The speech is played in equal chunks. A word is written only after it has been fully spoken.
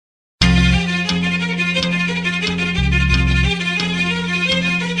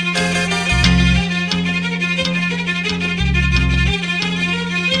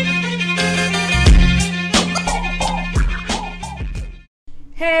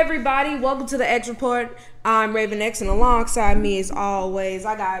everybody, welcome to the X Report. I'm Raven X, and alongside me as always,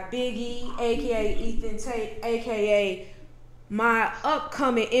 I got Big E, aka Ethan Tate, aka my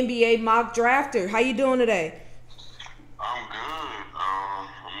upcoming NBA mock drafter. How you doing today? I'm good.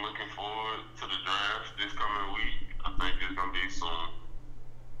 I'm looking forward to the draft this coming week. I think it's gonna be some.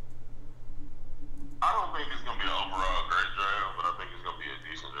 I don't think it's gonna be an overall great draft, but I think it's gonna be a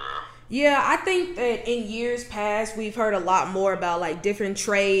decent draft. Yeah, I think that in years past, we've heard a lot more about like different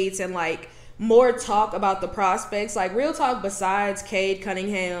trades and like more talk about the prospects. Like real talk, besides Cade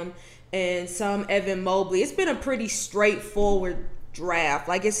Cunningham and some Evan Mobley, it's been a pretty straightforward draft.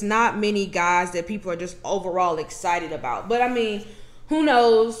 Like it's not many guys that people are just overall excited about. But I mean, who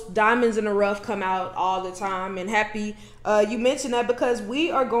knows? Diamonds in the rough come out all the time. And happy you mentioned that because we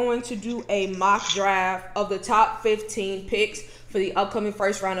are going to do a mock draft of the top 15 picks for the upcoming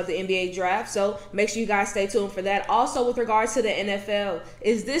first round of the NBA draft. So make sure you guys stay tuned for that. Also, with regards to the NFL,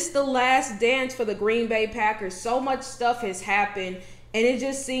 is this the last dance for the Green Bay Packers? So much stuff has happened, and it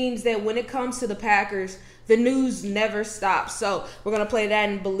just seems that when it comes to the Packers, the news never stops. So we're going to play that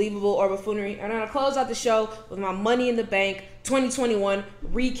in Believable or Buffoonery. And I'm going to close out the show with my Money in the Bank 2021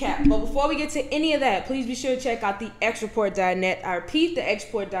 recap. But before we get to any of that, please be sure to check out the xreport.net. I repeat, the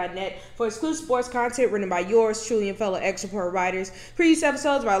xreport.net for exclusive sports content written by yours truly and fellow X Report writers. Previous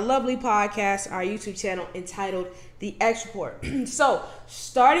episodes of our lovely podcast, our YouTube channel entitled The X Report. So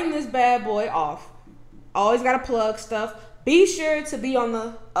starting this bad boy off, always got to plug stuff. Be sure to be on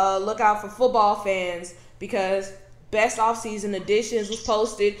the lookout for football fans, because best offseason editions was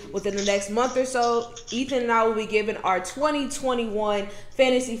posted within the next month or so. Ethan and I will be giving our 2021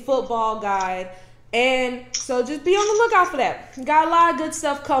 fantasy football guide. And so just be on the lookout for that. Got a lot of good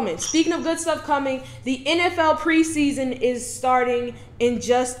stuff coming. Speaking of good stuff coming, the NFL preseason is starting in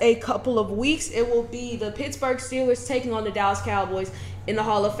just a couple of weeks. It will be the Pittsburgh Steelers taking on the Dallas Cowboys in the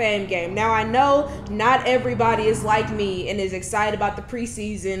Hall of Fame game. Now, I know not everybody is like me and is excited about the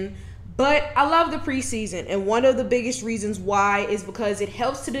preseason, but I love the preseason, and one of the biggest reasons why is because it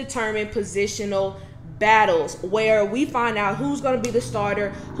helps to determine positional battles where we find out who's going to be the starter,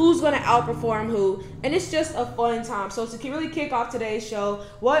 who's going to outperform who, and it's just a fun time. So to really kick off today's show,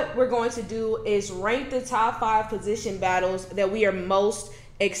 what we're going to do is rank the top 5 position battles that we are most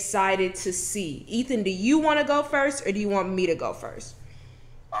excited to see. Ethan, do you want to go first, or do you want me to go first?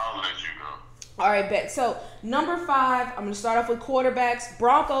 I'll let you go. All right, bet. So, number 5, I'm going to start off with quarterbacks.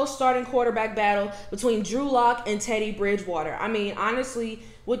 Broncos starting quarterback battle between Drew Lock and Teddy Bridgewater. I mean, honestly,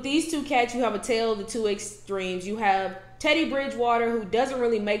 with these two cats, you have a tale of the two extremes. You have Teddy Bridgewater, who doesn't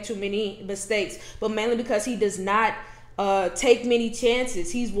really make too many mistakes, but mainly because he does not take many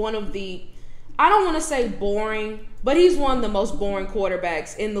chances. He's one of the, I don't want to say boring, but he's one of the most boring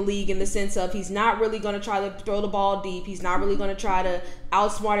quarterbacks in the league, in the sense of he's not really going to try to throw the ball deep. He's not really going to try to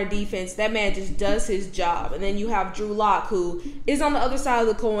outsmart a defense. That man just does his job. And then you have Drew Lock, who is on the other side of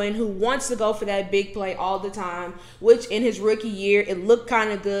the coin, who wants to go for that big play all the time, which in his rookie year, it looked kind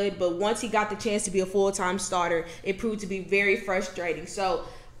of good. But once he got the chance to be a full-time starter, it proved to be very frustrating. So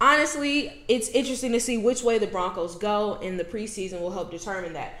honestly, it's interesting to see which way the Broncos go, and the preseason will help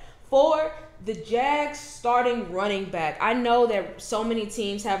determine that. For the Jags starting running back, I know that so many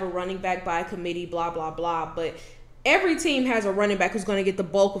teams have a running back by committee, blah, blah, blah, but every team has a running back who's going to get the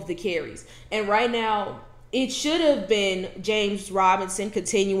bulk of the carries. And right now, it should have been James Robinson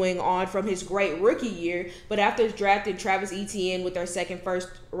continuing on from his great rookie year, but after drafting Travis Etienne with their second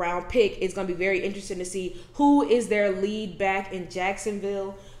first-round pick, it's going to be very interesting to see who is their lead back in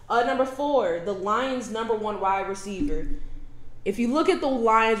Jacksonville. Number 4, the Lions' number 1 wide receiver. If you look at the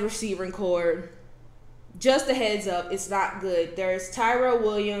Lions receiving core, just a heads up, it's not good. There's Tyrell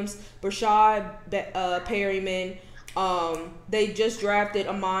Williams, Brashad Perryman. They just drafted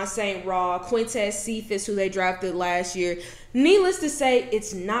Amon St. Ra, Quintez Cephas, who they drafted last year. Needless to say,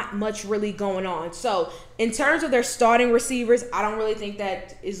 it's not much really going on. So in terms of their starting receivers, I don't really think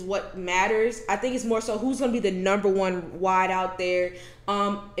that is what matters. I think it's more so who's going to be the number 1 wide out there.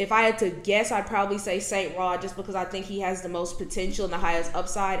 If I had to guess, I'd probably say St. Ra, just because I think he has the most potential and the highest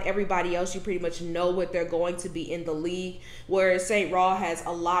upside. Everybody else, you pretty much know what they're going to be in the league, whereas St. Ra has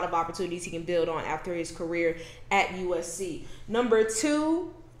a lot of opportunities he can build on after his career at USC. Number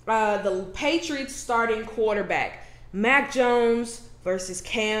 2, the Patriots starting quarterback, Mac Jones versus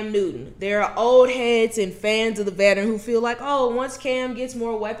Cam Newton. There are old heads and fans of the veteran who feel like, oh, once Cam gets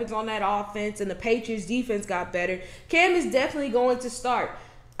more weapons on that offense and the Patriots defense got better, Cam is definitely going to start.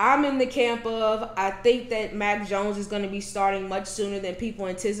 I'm in the camp of, I think that Mac Jones is going to be starting much sooner than people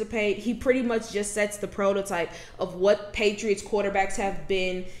anticipate. He pretty much just sets the prototype of what Patriots quarterbacks have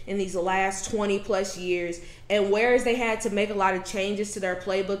been in these last 20 plus years. And whereas they had to make a lot of changes to their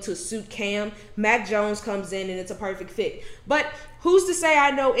playbook to suit Cam, Mac Jones comes in and it's a perfect fit. But who's to say I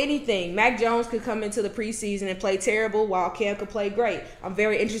know anything? Mac Jones could come into the preseason and play terrible while Cam could play great. I'm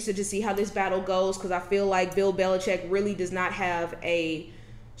very interested to see how this battle goes because I feel like Bill Belichick really does not have a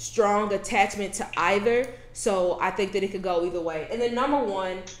strong attachment to either. So I think that it could go either way. And then number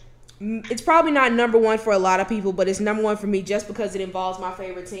one, it's probably not number one for a lot of people, but it's number one for me just because it involves my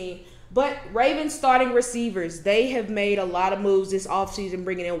favorite team. But Ravens starting receivers, they have made a lot of moves this offseason,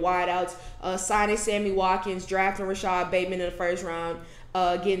 bringing in wideouts, signing Sammy Watkins, drafting Rashad Bateman in the first round,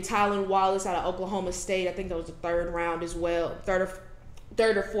 getting Tylan Wallace out of Oklahoma State. I think that was the third round as well, third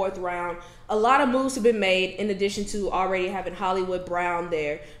or fourth round. A lot of moves have been made in addition to already having Hollywood Brown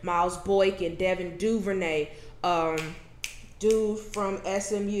there, Miles Boykin, Devin Duvernay, dude from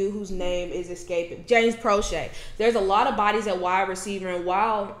SMU whose name is escaping, James Prochet. There's a lot of bodies at wide receiver, and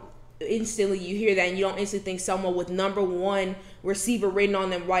while instantly you hear that and you don't instantly think someone with number one receiver written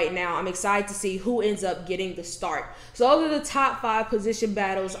on them right now, I'm excited to see who ends up getting the start. So those are the top 5 position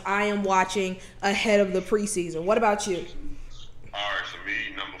battles I am watching ahead of the preseason. What about you? All right, for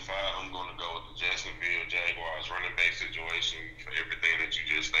me, number 5, I'm going to go with the Jacksonville Jaguars running back situation for everything that you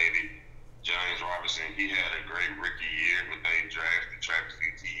just stated. James Robinson, he had a great rookie year, but they drafted Travis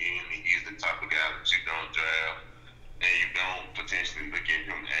Etienne. He's the type of guy that you don't draft and you don't potentially look at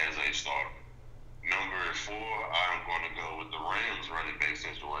him as a starter. Number 4, I'm going to go with the Rams running back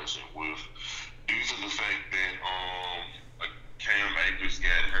situation due to the fact that Cam Akers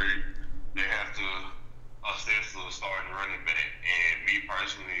got hurt, they have to assess the starting running back. And me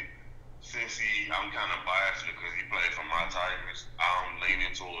personally, since I'm kind of biased because he played for my Tigers, I'm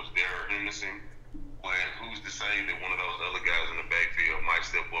leaning towards Darrell Henderson. But who's to say that one of those other guys in the backfield might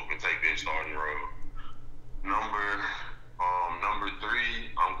step up and take that starting role? Number 3,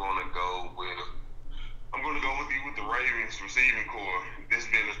 I'm going to go with you with the Ravens receiving core. This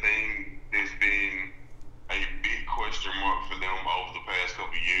has been a thing that's been a big question mark for them over the past couple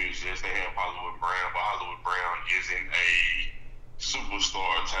of years. Yes, they have Hollywood Brown, but Hollywood Brown isn't a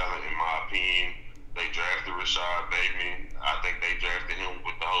superstar talent in my opinion. They drafted Rashad Bateman. I think they drafted him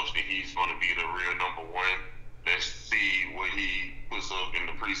with the hopes that he's going to be the real number 1. Let's see what he puts up in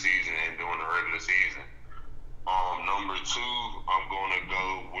the preseason and during the regular season. Number 2, I'm going to go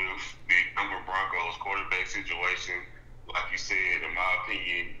with the Denver Broncos quarterback situation. Like you said, in my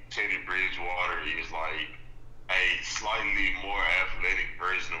opinion, Teddy Bridgewater is like a slightly more athletic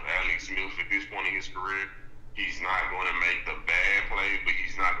version of Alex Smith at this point in his career. He's not going to make the bad play, but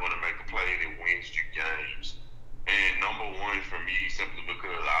he's not going to make a play that wins you games. And number 1 for me, simply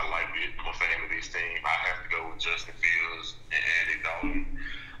because I like it, I'm a fan of this team, I have to go with Justin Fields and Andy Dalton.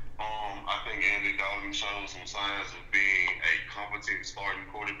 I think Andy Dalton showed some signs of being a competent starting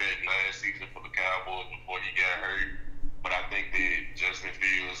quarterback last season for the Cowboys before he got hurt. But I think that Justin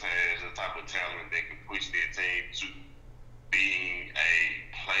Fields has a type of talent that can push their team to being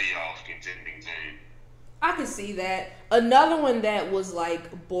a playoff contending team. I can see that. Another one that was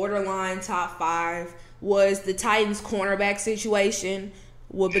like borderline top 5 was the Titans cornerback situation.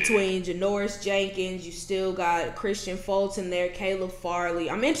 Between Janoris Jenkins, you still got Christian Fulton there, Caleb Farley.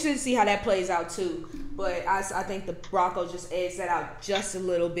 I'm interested to see how that plays out too. But I think the Broncos just edged that out just a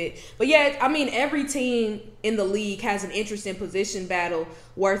little bit. But yeah, I mean, every team in the league has an interesting position battle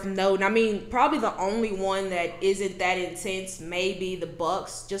worth noting. I mean, probably the only one that isn't that intense may be the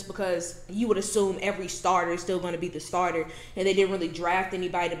Bucs, just because you would assume every starter is still going to be the starter, and they didn't really draft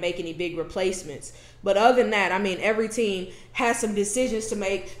anybody to make any big replacements. But other than that, I mean, every team has some decisions to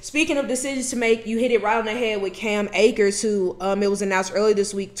make. Speaking of decisions to make, you hit it right on the head with Cam Akers, who it was announced earlier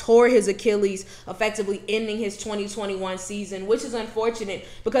this week, tore his Achilles, effectively ending his 2021 season, which is unfortunate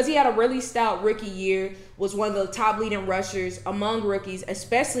because he had a really stout rookie year, was one of the top leading rushers among rookies,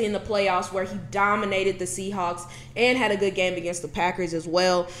 especially in the playoffs where he dominated the Seahawks and had a good game against the Packers as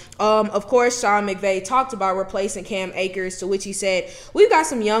well. Of course, Sean McVay talked about replacing Cam Akers, to which he said, "We've got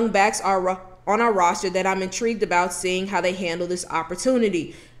some young backs on our roster that I'm intrigued about seeing how they handle this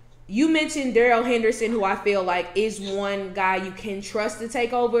opportunity." You mentioned Darrell Henderson, who I feel like is one guy you can trust to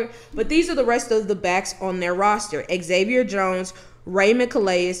take over, but these are the rest of the backs on their roster: Xavier Jones, Raymond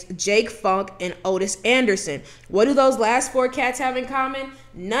Calais, Jake Funk, and Otis Anderson. What do those last 4 cats have in common?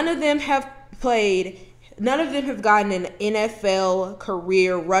 None of them have gotten an NFL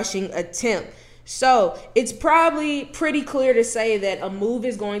career rushing attempt. So it's probably pretty clear to say that a move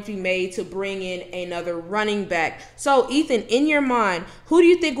is going to be made to bring in another running back. So, Ethan, in your mind, who do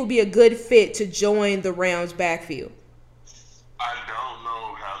you think would be a good fit to join the Rams backfield? I don't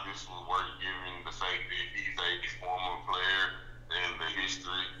know how this will work given the fact that he's a former player and the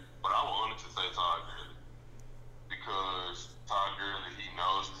history, but I would honestly say Todd Gurley because Todd Gurley, he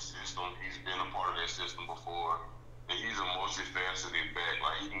knows the system. He's been a part of that system before, and he's a multifaceted back.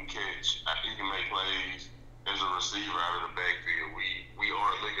 Like he can catch, he can make plays as a receiver out of the backfield. We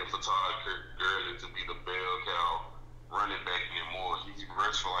aren't looking for Todd Gurley to be the bell cow running back anymore. He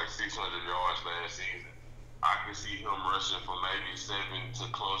rushed for like 600 yards last season. I can see him rushing for maybe 7 to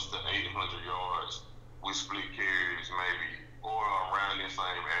close to 800 yards with split carries maybe, or around the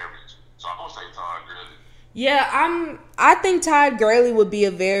same average. So I'm gonna say Todd Gurley. Yeah, I think Todd Gurley would be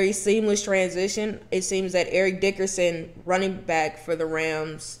a very seamless transition. It seems that Eric Dickerson, running back for the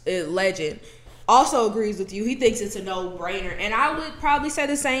Rams, legend, also agrees with you. He thinks it's a no-brainer. And I would probably say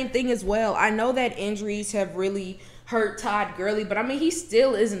the same thing as well. I know that injuries have really hurt Todd Gurley, but I mean, he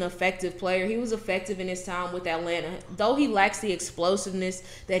still is an effective player. He was effective in his time with Atlanta. Though he lacks the explosiveness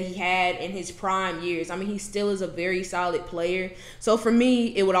that he had in his prime years, I mean, he still is a very solid player. So for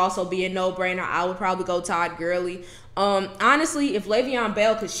me, it would also be a no-brainer. I would probably go Todd Gurley. Honestly, if Le'Veon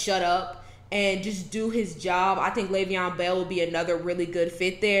Bell could shut up and just do his job, I think Le'Veon Bell would be another really good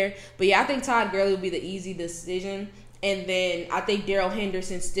fit there. But yeah, I think Todd Gurley would be the easy decision. And then I think Darrell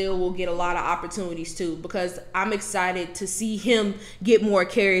Henderson still will get a lot of opportunities too, because I'm excited to see him get more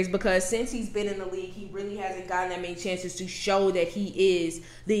carries, because since he's been in the league, he really hasn't gotten that many chances to show that he is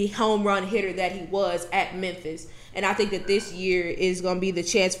the home run hitter that he was at Memphis. And I think that this year is going to be the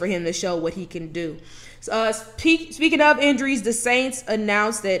chance for him to show what he can do. Speaking of injuries, the Saints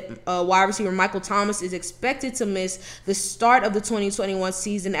announced that wide receiver Michael Thomas is expected to miss the start of the 2021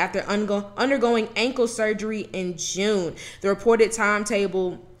 season after undergoing ankle surgery in June. The reported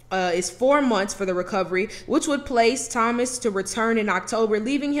timetable is 4 months for the recovery, which would place Thomas to return in October,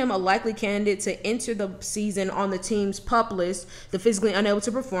 leaving him a likely candidate to enter the season on the team's PUP list, the physically unable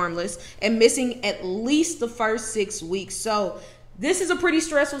to perform list, and missing at least the first 6 weeks. So this is a pretty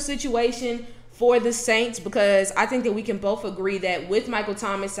stressful situation for the Saints, because I think that we can both agree that with Michael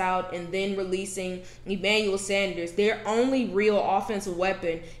Thomas out and then releasing Emmanuel Sanders, their only real offensive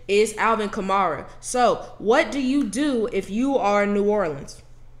weapon is Alvin Kamara. So what do you do if you are New Orleans?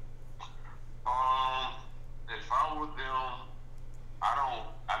 If I were them, I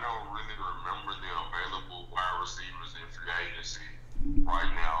don't really remember the available wide receivers in free agency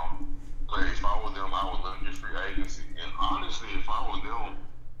right now. But if I were them, I would look at free agency. And honestly, if I were them,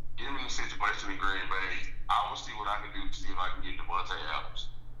 given the situation in Green Bay, I would see what I can do to see if I can get Devontae Adams,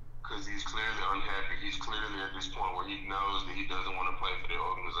 because he's clearly unhappy. He's clearly at this point where he knows that he doesn't want to play for the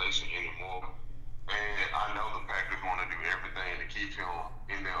organization anymore. And I know the Packers want to do everything to keep him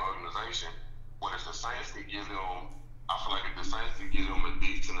in their organization. But if the Saints can give him, I feel like if the Saints can give him a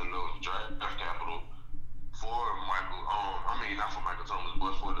decent enough draft capital for Michael, not for Michael Thomas,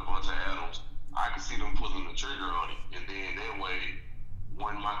 but for Devontae Adams, I can see them pulling the trigger on it. And then that way,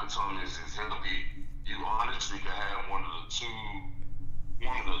 when Michael Thomas is healthy, you honestly can have one of the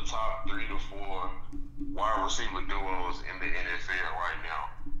top 3 to 4 wide receiver duos in the NFL right now.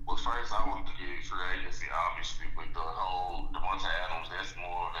 But first, I would look at free agency, obviously, with the whole Devontae Adams. That's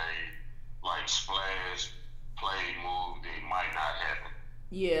more of a splash play move that might not happen.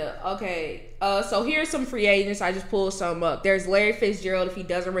 Yeah, okay. So here's some free agents. I just pulled some up. There's Larry Fitzgerald if he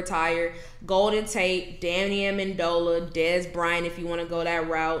doesn't retire, Golden Tate, Danny Amendola, Dez Bryant if you want to go that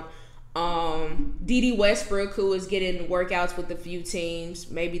route. Dede Westbrook, who is getting workouts with a few teams.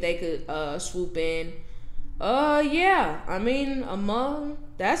 Maybe they could swoop in. Yeah. I mean,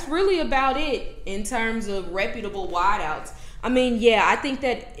 that's really about it in terms of reputable wideouts. I mean, yeah, I think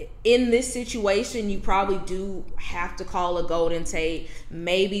that in this situation, you probably do have to call a Golden Tate,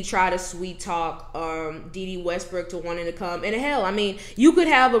 maybe try to sweet talk Dede Westbrook to wanting to come. And hell, I mean, you could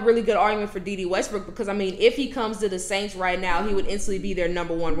have a really good argument for Dede Westbrook, because, I mean, if he comes to the Saints right now, he would instantly be their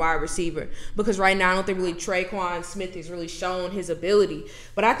number 1 wide receiver, because right now I don't think really Traquan Smith has really shown his ability.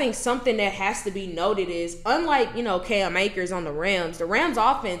 But I think something that has to be noted is, unlike, Cam Akers on the Rams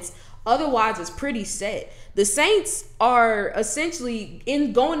offense otherwise is pretty set. The Saints are essentially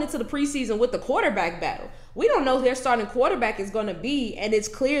going into the preseason with the quarterback battle. We don't know who their starting quarterback is going to be, and it's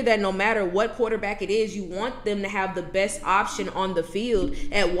clear that no matter what quarterback it is, you want them to have the best option on the field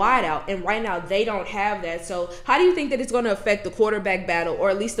at wideout, and right now they don't have that. So how do you think that it's going to affect the quarterback battle, or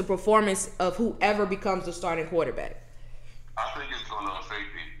at least the performance of whoever becomes the starting quarterback? I think it's going to affect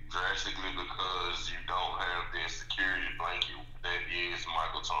it drastically because you don't have the security blanket that is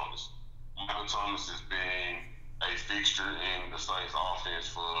Michael Thomas. Michael Michael Thomas has been a fixture in the Saints offense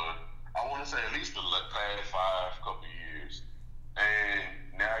for, I want to say, at least the past couple years.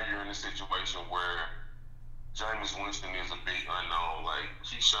 And now you're in a situation where Jameis Winston is a big unknown. Like,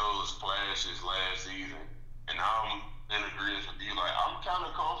 he showed flashes last season, and I'm in agreement with you. Like, I'm kind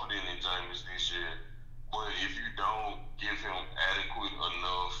of confident in Jameis this year, but if you don't give him adequate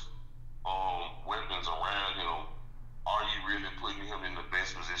enough weapons around him, are you really putting him in the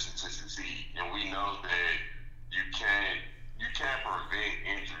best position to succeed? And we know that you can't prevent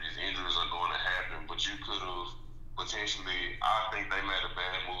injuries. Injuries are going to happen, but you could have potentially. I think they made a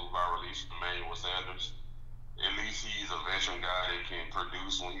bad move by releasing Emmanuel Sanders. At least he's a veteran guy that can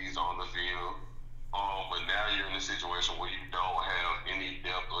produce when he's on the field. But now you're in a situation where you don't have any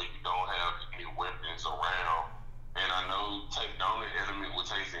depth or you don't have any weapons around. And I know the only element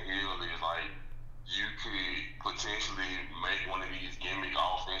with Taysom Hill is like you could potentially make one of these gimmick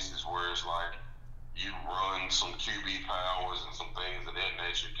offenses where it's like you run some QB powers and some things of that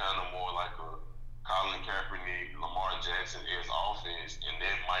nature, kind of more like a Colin Kaepernick, Lamar Jackson-esque offense, and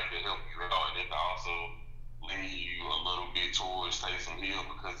that might help you out. And it can also lead you a little bit towards Taysom Hill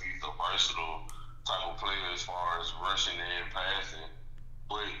because he's a versatile type of player as far as rushing and passing,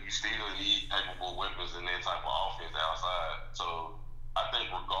 but you still need capable weapons in that type of offense outside. So I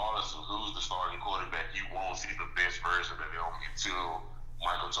think regardless of who's the starting quarterback, you won't see the best version of them until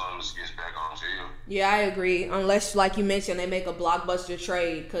Michael Thomas gets back on field. Yeah, I agree. Unless, like you mentioned, they make a blockbuster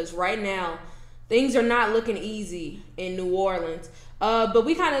trade, because right now things are not looking easy in New Orleans. But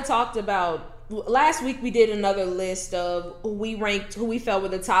we kind of talked about last week. We did another list of who we felt were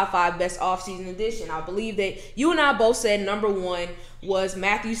the top 5 best offseason addition. I believe that you and I both said number 1 was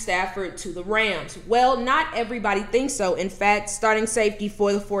Matthew Stafford to the Rams. Well, not everybody thinks so. In fact, starting safety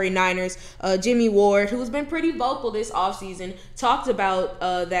for the 49ers, Jimmy Ward, who's been pretty vocal this offseason, talked about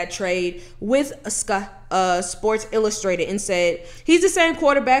that trade with Sports Illustrated and said he's the same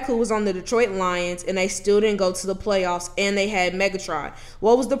quarterback who was on the Detroit Lions and they still didn't go to the playoffs and they had Megatron.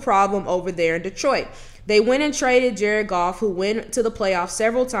 What was the problem over there in Detroit? They went and traded Jared Goff, who went to the playoffs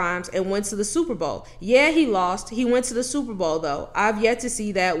several times and went to the Super Bowl. Yeah, he lost. He went to the Super Bowl, though. I've yet to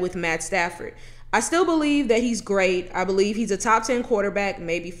see that with Matt Stafford. I still believe that he's great. I believe he's a top 10 quarterback,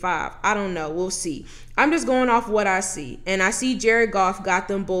 maybe 5. I don't know. We'll see. I'm just going off what I see. And I see Jared Goff got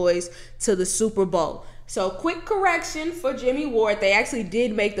them boys to the Super Bowl. So, quick correction for Jimmy Ward. They actually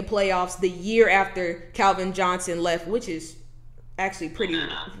did make the playoffs the year after Calvin Johnson left, which is actually pretty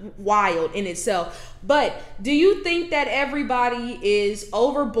wild in itself. But do you think that everybody is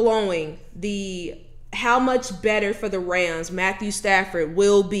overblowing how much better for the Rams Matthew Stafford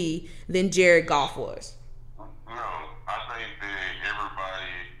will be than Jared Goff was? No, I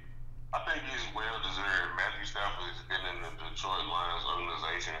think it's well deserved. Matthew Stafford has been in the Detroit Lions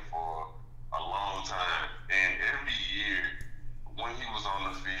organization for a long time, and every year when he was on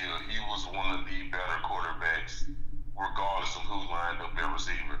the field, he was one of the better quarterbacks, regardless of who lined up their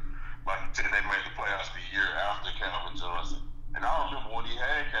receiver. Like you said, they made the playoffs the year after Calvin Johnson. And I remember when he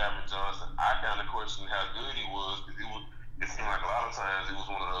had Calvin Johnson, I kind of questioned how good he was, because it seemed like a lot of times it was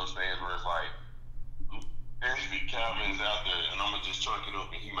one of those things where it's like, basically Calvin's out there and I'm going to just chunk it up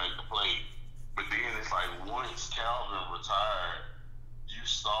and he make the play. But then it's like once Calvin retired, you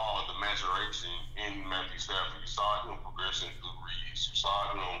saw the maturation in Matthew Stafford. You saw him progressing through reads. You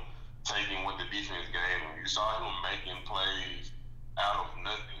saw him taking what the defense gave him. You saw him making plays out of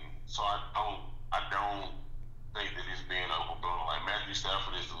nothing. So I don't think that it's being overblown. Like, Matthew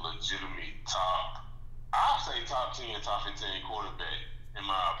Stafford is a legitimate I'll say top 10, top 15 quarterback, in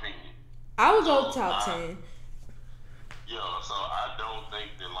my opinion. I would go top 10. Yeah, so I don't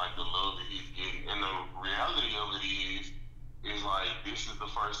think that, like, the love that he's getting, and the reality of it is like, this is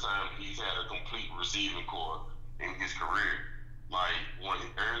the first time he's had a complete receiving core in his career. Like,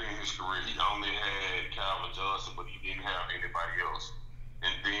 early in his career, he only had Calvin Johnson, but he didn't have anybody else.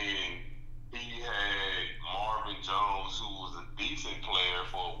 And then he had Marvin Jones, who was a decent player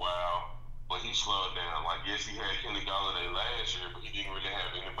for a while, but he slowed down. Like, yes, he had Kenny Golladay last year, but he didn't really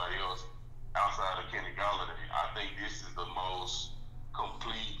have anybody else outside of Kenny Golladay. I think this is the most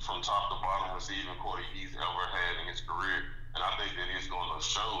complete from top to bottom receiving core he's ever had in his career. And I think that it's going to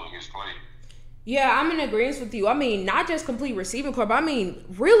show in his play. Yeah, I'm in agreement with you. I mean, not just complete receiving core, but I mean,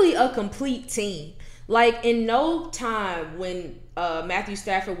 really a complete team. Like, in no time when Matthew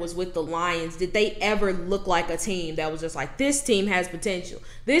Stafford was with the Lions did they ever look like a team that was just like, this team has potential.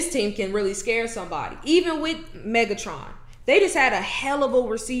 This team can really scare somebody. Even with Megatron, they just had a hell of a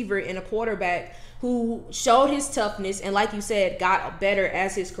receiver and a quarterback who showed his toughness and, like you said, got better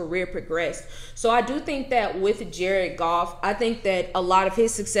as his career progressed. So I do think that with Jared Goff, I think that a lot of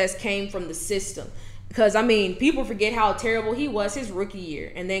his success came from the system. Because, I mean, people forget how terrible he was his rookie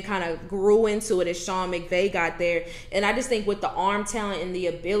year and then kind of grew into it as Sean McVay got there. And I just think with the arm talent and the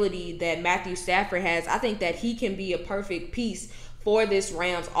ability that Matthew Stafford has, I think that he can be a perfect piece for this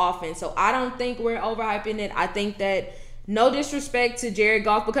Rams offense. So I don't think we're overhyping it. I think that, no disrespect to Jared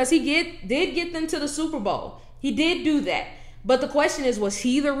Goff, because he did get them to the Super Bowl. He did do that. But the question is, was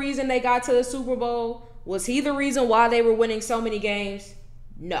he the reason they got to the Super Bowl? Was he the reason why they were winning so many games?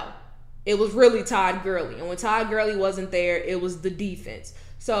 No. It was really Todd Gurley. And when Todd Gurley wasn't there, it was the defense.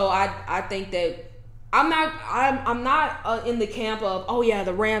 So I think that I'm not in the camp of, oh yeah,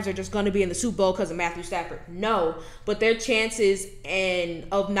 the Rams are just going to be in the Super Bowl because of Matthew Stafford. No, but their chances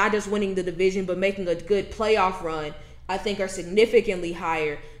of not just winning the division but making a good playoff run, I think, are significantly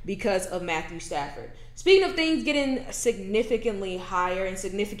higher because of Matthew Stafford. Speaking of things getting significantly higher and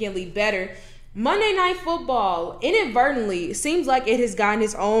significantly better, Monday Night Football, inadvertently, seems like it has gotten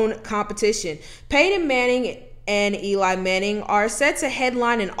its own competition. Peyton Manning and Eli Manning are set to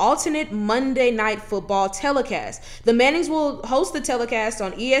headline an alternate Monday Night Football telecast. The Mannings will host the telecast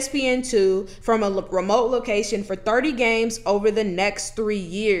on ESPN2 from a remote location for 30 games over the next 3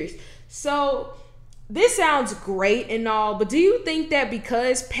 years. So this sounds great and all, but do you think that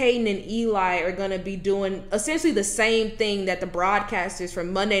because Peyton and Eli are going to be doing essentially the same thing that the broadcasters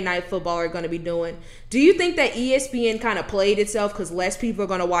from Monday Night Football are going to be doing, do you think that ESPN kind of played itself because less people are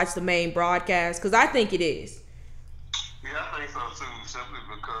going to watch the main broadcast? Because I think it is. Yeah, I think so too, simply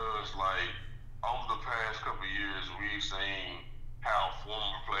because, like, over the past couple of years, we've seen how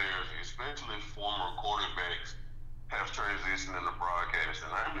former players, especially former quarterbacks, have transitioned into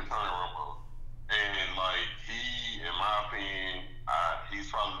broadcasting. I'm just Tony Romo. And, like, he, in my opinion, he's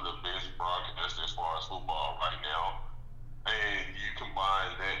probably the best broadcaster as far as football right now. And you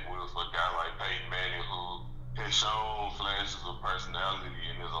combine that with a guy like Peyton Manning, who has shown flashes of personality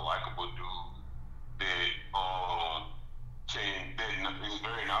and is a likable dude that is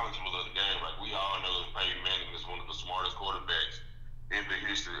very knowledgeable of the game. Like, we all know that Peyton Manning is one of the smartest quarterbacks in the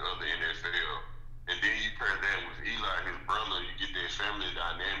history of the NFL. And then you pair that with Eli, his brother, you get that family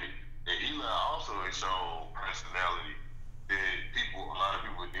dynamic. And Eli also has shown personality that a lot of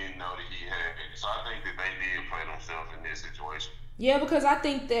people didn't know that he had. So I think that they did play themselves in this situation. Yeah, because I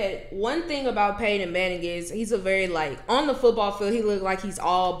think that one thing about Peyton Manning is he's a very, like, on the football field, he looks like he's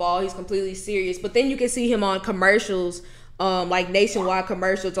all ball. He's completely serious. But then you can see him on commercials, like nationwide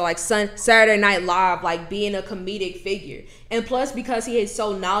commercials or like Saturday Night Live, like being a comedic figure. And plus, because he is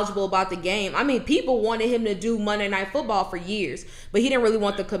so knowledgeable about the game, I mean, people wanted him to do Monday Night Football for years, but he didn't really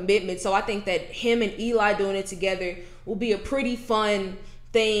want the commitment. So I think that him and Eli doing it together will be a pretty fun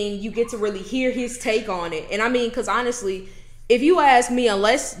thing. You get to really hear his take on it. And I mean, because honestly, if you ask me,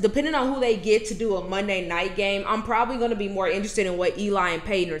 depending on who they get to do a Monday night game, I'm probably going to be more interested in what Eli and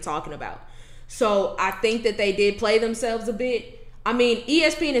Peyton are talking about. So I think that they did play themselves a bit. I mean,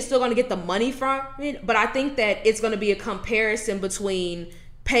 ESPN is still going to get the money from it, but I think that it's going to be a comparison between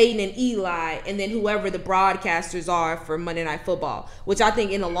Peyton and Eli and then whoever the broadcasters are for Monday Night Football, which I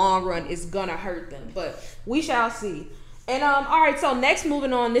think in the long run is going to hurt them. But we shall see. And all right, so next,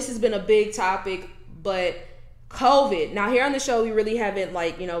 moving on, this has been a big topic, but COVID. Now, here on the show, we really haven't,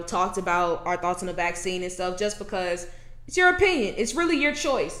 talked about our thoughts on the vaccine and stuff, just because it's your opinion. It's really your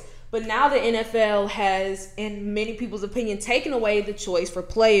choice. But now the NFL has, in many people's opinion, taken away the choice for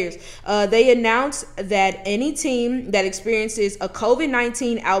players. They announced that any team that experiences a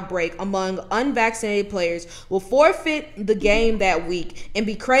COVID-19 outbreak among unvaccinated players will forfeit the game that week and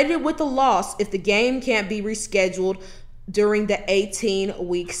be credited with the loss if the game can't be rescheduled during the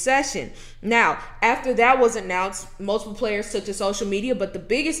 18-week session. Now, after that was announced, multiple players took to social media, but the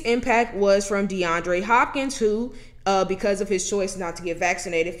biggest impact was from DeAndre Hopkins, who because of his choice not to get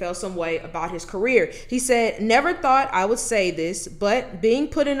vaccinated, felt some way about his career. He said, "Never thought I would say this, but being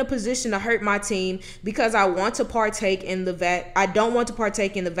put in a position to hurt my team because I don't want to partake in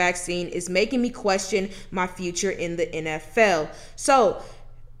the vaccine is making me question my future in the NFL." So,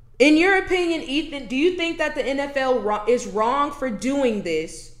 in your opinion, Ethan, do you think that the NFL is wrong for doing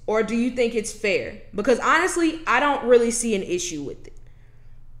this, or do you think it's fair? Because honestly, I don't really see an issue with it.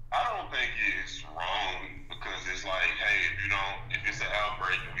 I don't think it's wrong. It's like, hey, if it's an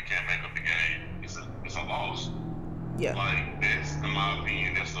outbreak and we can't make up the game, it's a loss. Yeah. Like, that's, in my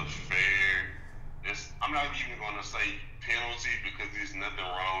opinion, that's a fair. I'm not even going to say penalty because there's nothing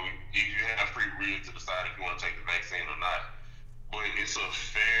wrong if you have free will to decide if you want to take the vaccine or not. But it's a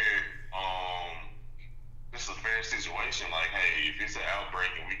fair situation. Like, hey, if it's an outbreak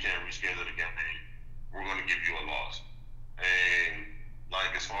and we can't reschedule the game, we're going to give you a loss. And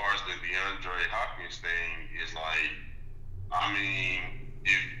like as far as the DeAndre Hopkins thing is like, I mean,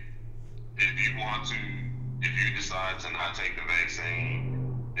 if you want to, if you decide to not take the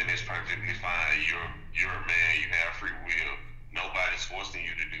vaccine, then it's perfectly fine. You're a man. You have free will. Nobody's forcing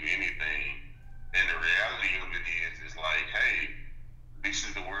you to do anything. And the reality of it is like, hey, this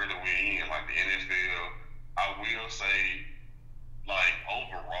is the world that we're in. Like the NFL, I will say, like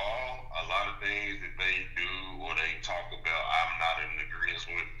overall, a lot of things that they do or they talk about, I'm not in agreement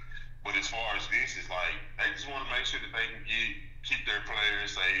with. But as far as this, it's like they just want to make sure that they can keep their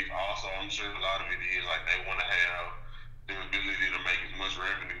players safe. Also, I'm sure a lot of it is like they want to have the ability to make as much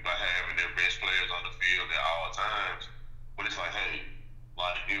revenue by having their best players on the field at all times. But it's like, hey,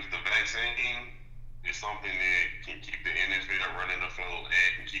 like if the vaccine is something that can keep the NFL running the floor and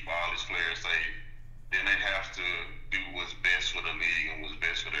can keep all its players safe, then they have to do what's best for the league and what's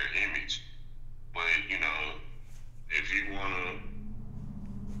best for their image. But, you know, if you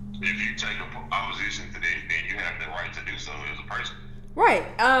take a opposition to that, then you have the right to do so as a person. Right.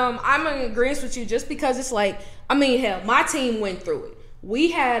 I'm in agreement with you just because it's like, I mean, hell, my team went through it.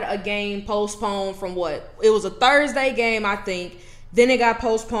 We had a game postponed from what? It was a Thursday game, I think. Then it got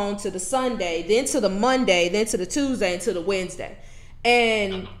postponed to the Sunday, then to the Monday, then to the Tuesday, and to the Wednesday.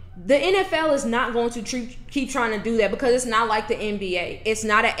 And the NFL is not going to keep trying to do that because it's not like the NBA. It's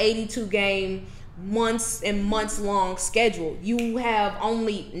not an 82-game, months and months long schedule. You have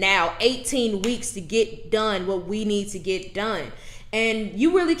only now 18 weeks to get done what we need to get done. And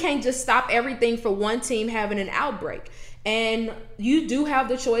you really can't just stop everything for one team having an outbreak. And you do have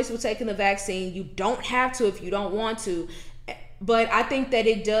the choice with taking the vaccine. You don't have to if you don't want to. But I think that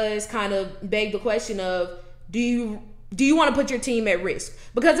it does kind of beg the question of, do you want to put your team at risk?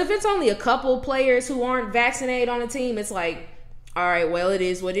 Because if it's only a couple players who aren't vaccinated on the team, it's like, all right, well, it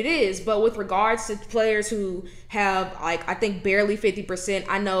is what it is. But with regards to players who have, like, I think barely 50%,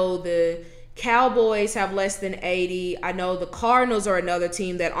 I know the Cowboys have less than 80. I know the Cardinals are another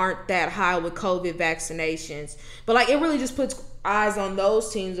team that aren't that high with COVID vaccinations. But, like, it really just puts eyes on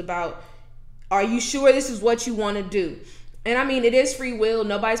those teams about, are you sure this is what you want to do? And I mean, it is free will.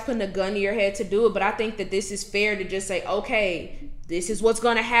 Nobody's putting a gun to your head to do it. But I think that this is fair to just say, okay, this is what's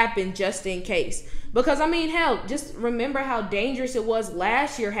going to happen just in case. Because, I mean, hell, just remember how dangerous it was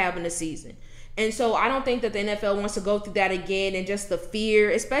last year having a season. And so I don't think that the NFL wants to go through that again, and just the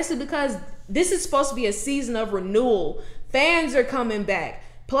fear, especially because this is supposed to be a season of renewal. Fans are coming back.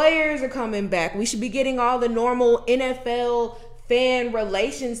 Players are coming back. We should be getting all the normal NFL fan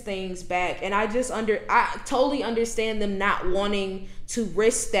relations things back. And I totally understand them not wanting to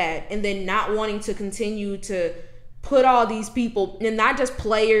risk that, and then not wanting to continue to put all these people, and not just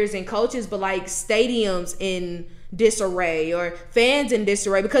players and coaches, but like stadiums in disarray or fans in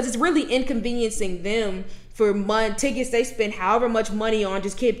disarray, because it's really inconveniencing them for tickets they spend however much money on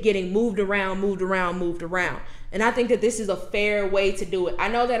just keep getting moved around. And I think that this is a fair way to do it. I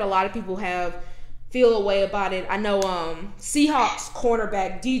know that a lot of people feel a way about it. I know Seahawks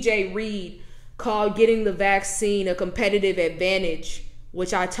cornerback DJ Reed called getting the vaccine a competitive advantage,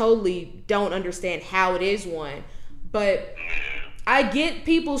 which I totally don't understand how it is one. But I get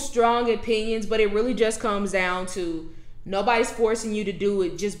people's strong opinions, but it really just comes down to nobody's forcing you to do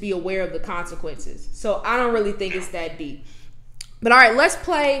it. Just be aware of the consequences. So I don't really think it's that deep. But all right, let's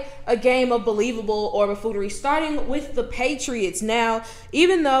play a game of believable or buffoonery, starting with the Patriots. Now,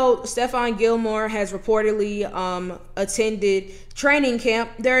 even though Stephon Gilmore has reportedly attended training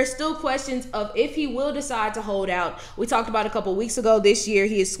camp, there are still questions of if he will decide to hold out. We talked about a couple weeks ago this year,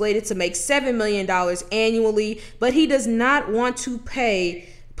 he is slated to make $7 million annually, but he does not want to play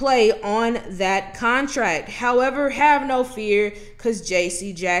on that contract. However, have no fear, because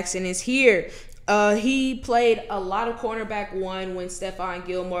J.C. Jackson is here. He played a lot of cornerback one when Stephon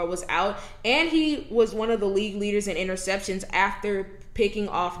Gilmore was out, and he was one of the league leaders in interceptions after picking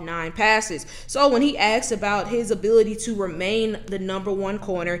off 9 passes. So when he asked about his ability to remain the number 1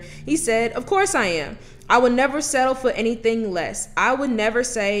 corner, he said, "Of course I am. I would never settle for anything less. I would never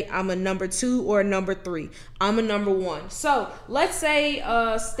say I'm a number 2 or a number 3. I'm a number 1. So let's say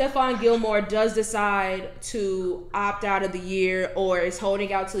Stephon Gilmore does decide to opt out of the year or is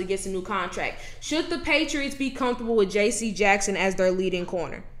holding out till he gets a new contract. Should the Patriots be comfortable with J.C. Jackson as their leading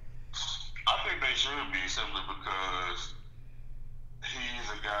corner? I think they should be, simply because he's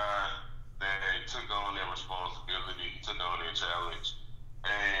a guy that took on that responsibility, took on that challenge.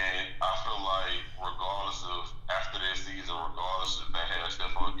 And I feel like regardless of, after that season, regardless if they have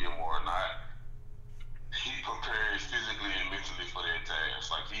Stephon Gilmore or not, he prepares physically and mentally for that task.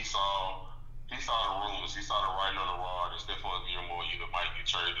 Like he saw the rumors, he saw the writing on the wall that Stephon Gilmore either might get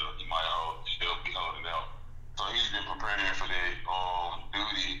traded or he might be holding ready for that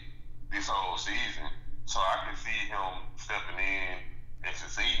duty this whole season. So I can see him stepping in and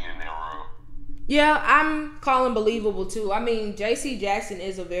succeeding in that role. Yeah, I'm calling believable too. I mean, J.C. Jackson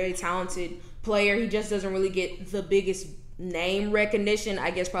is a very talented player. He just doesn't really get the biggest name recognition,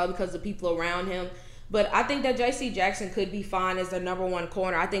 I guess probably because of the people around him. But I think that J.C. Jackson could be fine as their number one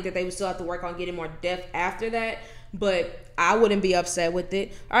corner. I think that they would still have to work on getting more depth after that. But I wouldn't be upset with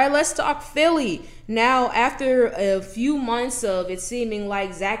it. All right, let's talk Philly. Now, after a few months of it seeming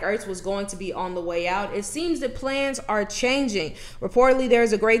like Zach Ertz was going to be on the way out, it seems that plans are changing. Reportedly,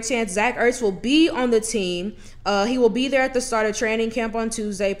 there's a great chance Zach Ertz will be on the team. He will be there at the start of training camp on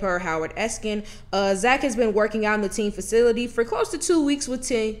Tuesday, per Howard Eskin. Zach has been working out in the team facility for close to 2 weeks with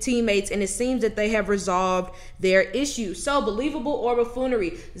teammates, and it seems that they have resolved their issues. So, believable or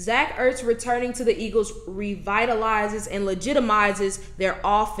buffoonery? Zach Ertz returning to the Eagles revitalizes and legitimizes their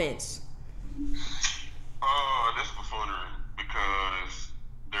offense. That's buffoonery because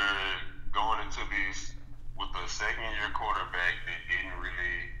they're going into this with a second-year quarterback that didn't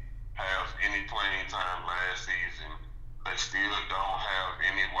really have any playing time last season. They still don't have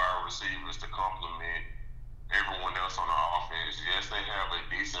any wide receivers to complement everyone else on the offense. Yes, they have a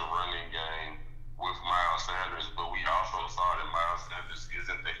decent running game with Miles Sanders, but we also saw that Miles Sanders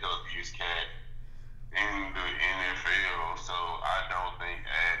isn't the healthiest cat in the NFL, so I don't think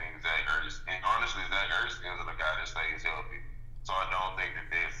adding Zach Ertz, and honestly, Zach Ertz isn't a guy that stays healthy, so I don't think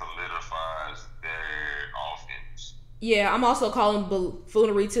that solidifies their offense. Yeah, I'm also calling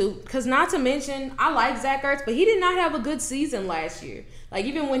buffoonery too, because not to mention, I like Zach Ertz, but he did not have a good season last year. Like,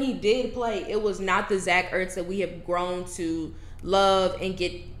 even when he did play, it was not the Zach Ertz that we have grown to love and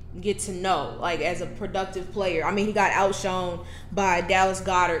get to know, like, as a productive player. I mean, he got outshone by Dallas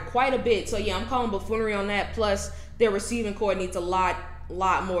Goedert quite a bit. So, yeah, I'm calling buffoonery on that. Plus, their receiving core needs a lot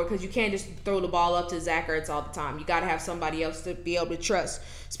more because you can't just throw the ball up to Zach Ertz all the time. You got to have somebody else to be able to trust.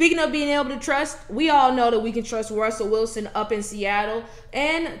 Speaking of being able to trust, we all know that we can trust Russell Wilson up in Seattle.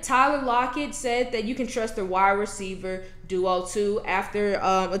 And Tyler Lockett said that you can trust their wide receiver duo too. After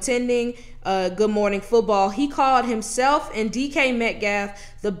attending Good Morning Football, he called himself and DK Metcalf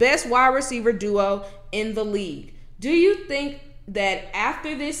the best wide receiver duo in the league. Do you think that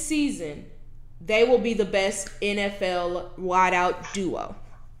after this season, they will be the best NFL wideout duo?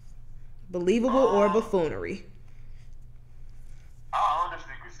 Believable or buffoonery? I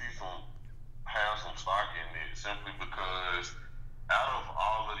honestly could have some stock in it simply because out of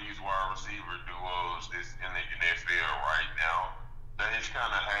all of these wide receiver duos that's in the NFL right now, they've kind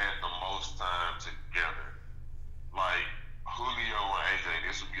of had the most time together. Like Julio and AJ,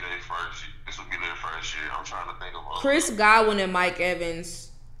 this will be their first year. I'm trying to think of Chris Godwin and Mike Evans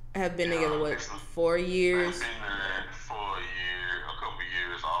have been together 4 years. They've been there for a couple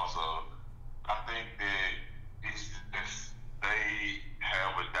years also. I think that they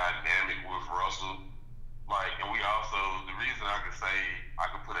have a dynamic with Russell. Like, and we also, the reason I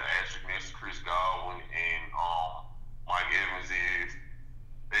can put an asterisk next to Chris Godwin and Mike Evans is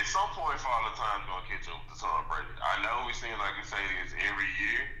at some point Father Time's gonna catch up to Tom Brady. I know we seem like we say this every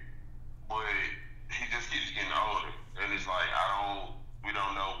year, but he just keeps getting older. And it's like we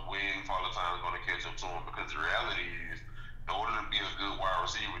don't know when Father Time's gonna catch up to him, because the reality is, in order to be a good wide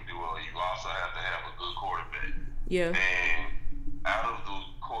receiver duo, you also have to have a good quarterback. Yeah. And out of the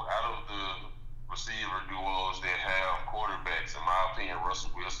receiver duos that have quarterbacks, in my opinion, Russell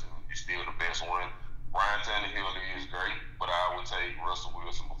Wilson is still the best one. Ryan Tannehill is great, but I would take Russell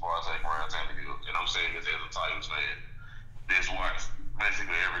Wilson before I take Ryan Tannehill. And I'm saying this as a Titans fan that's watched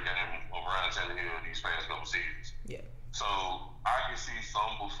basically every game of Ryan Tannehill these past couple seasons. Yeah. So I can see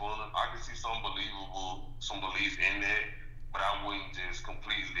some belief in that, but I wouldn't just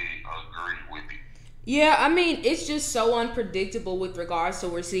completely agree with it. Yeah, I mean, it's just so unpredictable with regards to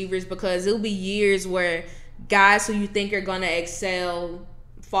receivers, because it'll be years where guys who you think are going to excel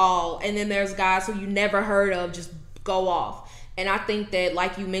fall, and then there's guys who you never heard of just go off. And I think that,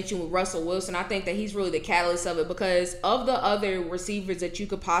 like you mentioned with Russell Wilson, I think that he's really the catalyst of it, because of the other receivers that you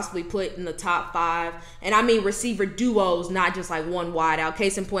could possibly put in the top 5, and I mean receiver duos, not just like one wide out.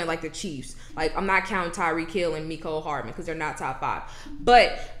 Case in point, like the Chiefs. Like, I'm not counting Tyreek Hill and Mecole Hardman because they're not top 5.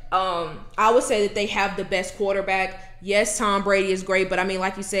 But I would say that they have the best quarterback. Yes, Tom Brady is great, but I mean,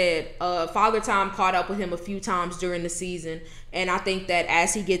 like you said, Father Time caught up with him a few times during the season, and I think that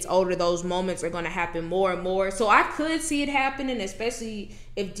as he gets older, those moments are going to happen more and more. So I could see it happening, especially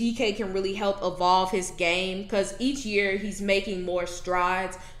if DK can really help evolve his game, because each year he's making more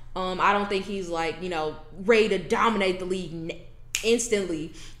strides. I don't think he's ready to dominate the league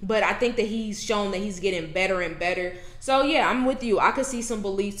instantly, but I think that he's shown that he's getting better and better. So yeah, I'm with you. I could see some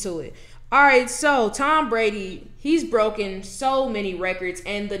belief to it. All right, so Tom Brady, he's broken so many records,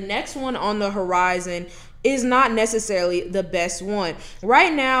 and the next one on the horizon is not necessarily the best one.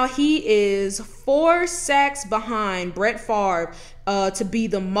 Right now, he is 4 sacks behind Brett Favre to be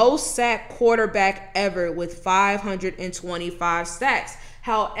the most sacked quarterback ever with 525 sacks.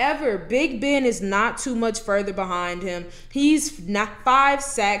 However, Big Ben is not too much further behind him. He's not 5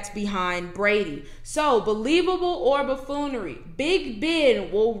 sacks behind Brady. So, believable or buffoonery? Big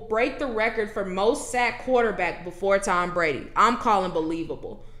Ben will break the record for most sacked quarterback before Tom Brady. I'm calling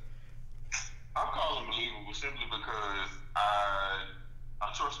believable. I'm calling believable simply because I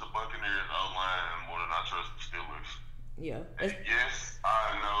trust the Buccaneers O-line more than I trust the Steelers. Yeah. And yes,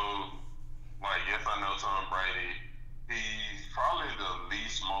 I know Tom Brady. He's probably the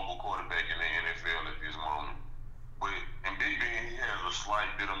least mobile quarterback in the NFL at this moment. But in Big Ben, he has a slight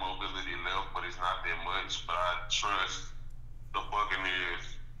bit of mobility left, but it's not that much. But I trust the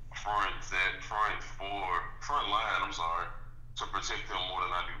Buccaneers front line, to protect him more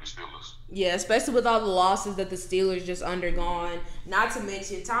than I do the Steelers. Yeah, especially with all the losses that the Steelers just undergone. Not to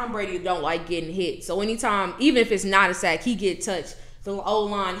mention, Tom Brady don't like getting hit. So anytime, even if it's not a sack, he get touched, the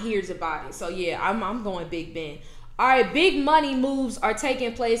O-line hears about it. So yeah, I'm going Big Ben. All right, big money moves are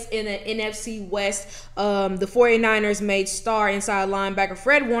taking place in the NFC West. The 49ers made star inside linebacker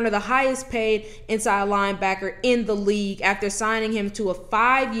Fred Warner the highest paid inside linebacker in the league after signing him to a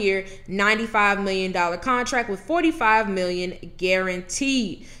 5-year, $95 million contract with $45 million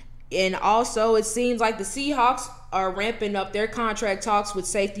guaranteed. And also, it seems like the Seahawks are ramping up their contract talks with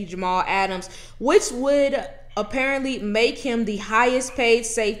safety Jamal Adams, which would apparently make him the highest paid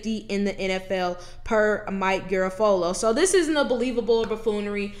safety in the NFL per Mike Garafolo. So this isn't a believable or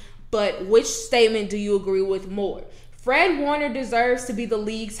buffoonery, but which statement do you agree with more? Fred Warner deserves to be the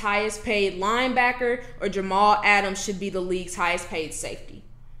league's highest paid linebacker, or Jamal Adams should be the league's highest paid safety?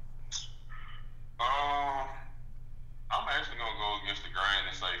 I'm actually going to go against the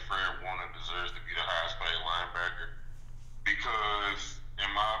grain and say Fred Warner deserves to be the highest paid linebacker because, in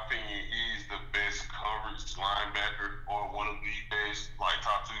my opinion, he's the best coverage linebacker, or one of the best,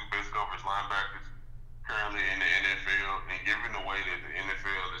 top 2 best coverage linebackers currently in the NFL. And given the way that the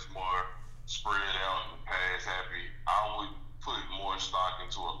NFL is more spread out and pass happy, I would put more stock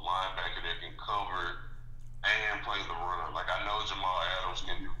into a linebacker that can cover and play the run. I know Jamal Adams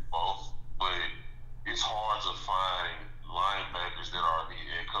can do both, but it's hard to find linebackers that are elite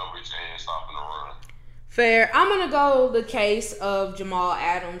in coverage and stopping the run. Fair. I'm going to go the case of Jamal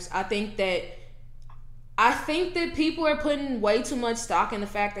Adams. I think that people are putting way too much stock in the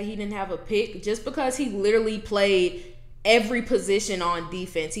fact that he didn't have a pick just because he literally played every position on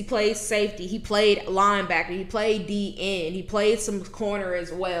defense. He played safety, he played linebacker, he played DN, he played some corner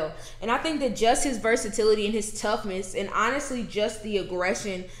as well. And I think that just his versatility and his toughness, and honestly just the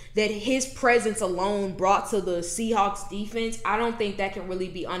aggression that his presence alone brought to the Seahawks defense, I don't think that can really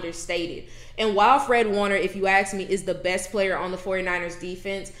be understated. And while Fred Warner, if you ask me, is the best player on the 49ers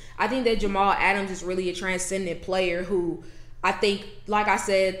defense, I think that Jamal Adams is really a transcendent player who, I think, like I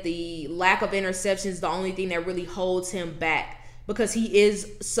said, the lack of interceptions is the only thing that really holds him back because he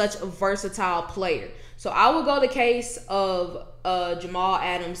is such a versatile player. So I will go the case of Jamal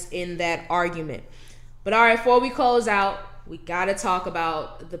Adams in that argument. But all right, before we close out, we got to talk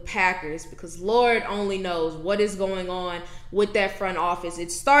about the Packers because Lord only knows what is going on with that front office.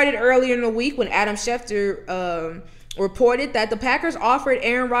 It started earlier in the week when Adam Schefter reported that the Packers offered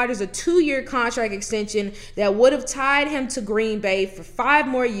Aaron Rodgers a 2-year contract extension that would have tied him to Green Bay for 5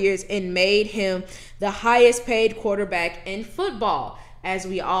 more years and made him the highest paid quarterback in football. As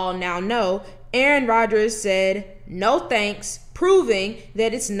we all now know, Aaron Rodgers said, "No thanks," proving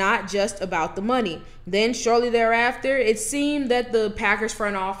that it's not just about the money. Then shortly thereafter, it seemed that the Packers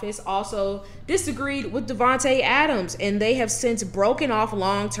front office also disagreed with Davante Adams, and they have since broken off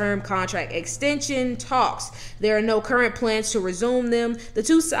long-term contract extension talks. There are no current plans to resume them. The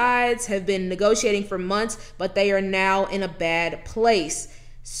two sides have been negotiating for months, but they are now in a bad place.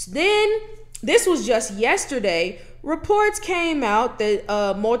 Then, this was just yesterday, reports came out that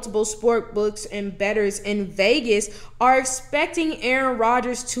multiple sport books and bettors in Vegas are expecting Aaron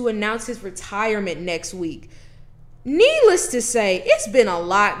Rodgers to announce his retirement next week. Needless to say, it's been a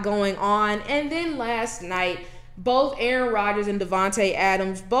lot going on. And then last night, both Aaron Rodgers and Davante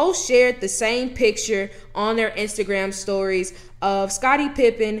Adams both shared the same picture on their Instagram stories of Scottie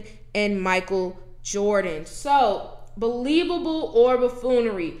Pippen and Michael Jordan. So, believable or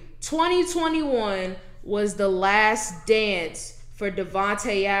buffoonery, 2021 was the last dance for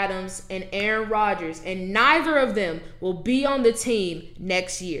Davante Adams and Aaron Rodgers, and neither of them will be on the team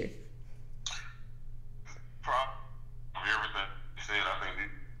next year. Everything you said, I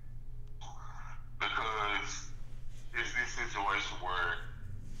think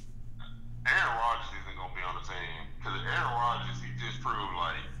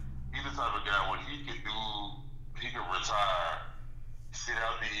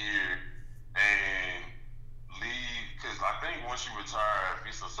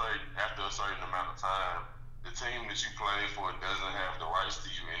after a certain amount of time, the team that you play for doesn't have the rights to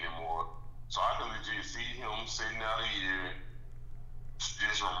you anymore. So I can legit see him sitting out a year,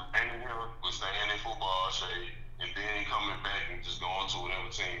 just remaining here with staying in football shape, and then coming back and just going to whatever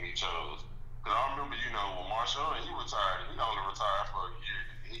team he chose. Because I remember, when Marshawn, he retired. He only retired for a year.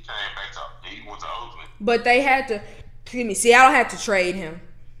 He came back he went to Oakland. But they had to, Seattle had to trade him.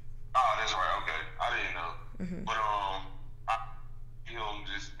 Oh, that's right. Okay. I didn't know. Mm-hmm. But him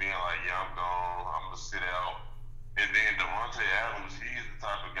just being like, yeah, I'm gone. I'm going to sit out. And then Davante Adams, he's the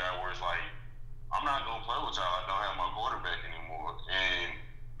type of guy where it's like, I'm not going to play with y'all. I don't have my quarterback anymore. And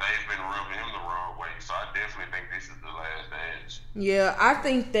they've been rubbing him the wrong way. So I definitely think this is the last dance. Yeah, I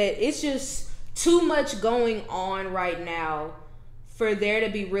think that it's just too much going on right now for there to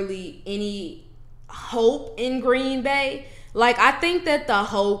be really any hope in Green Bay. Like, I think that the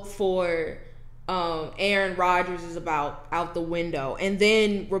hope for Aaron Rodgers is about out the window. And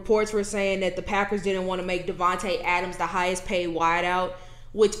then reports were saying that the Packers didn't want to make Davante Adams the highest paid wideout,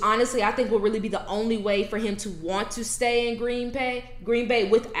 which honestly I think will really be the only way for him to want to stay in Green Bay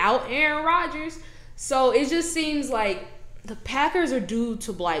without Aaron Rodgers. So it just seems like the Packers are due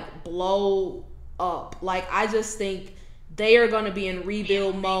to like blow up. Like, I just think they are going to be in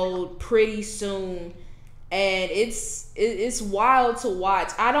rebuild mode pretty soon, and it's wild to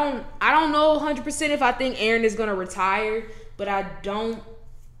watch. I don't know 100% if I think Aaron is going to retire, but I don't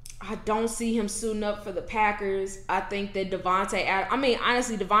see him suiting up for the Packers. I think that Davante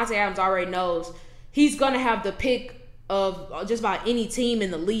Adams already knows he's going to have the pick of just about any team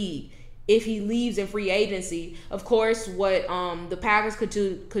in the league if he leaves in free agency. Of course, what the Packers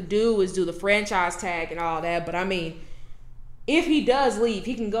could do is do the franchise tag and all that. But I mean, if he does leave,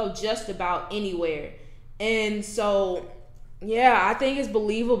 he can go just about anywhere. And so, yeah, I think it's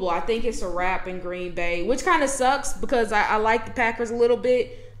believable. I think it's a wrap in Green Bay, which kind of sucks because I like the Packers a little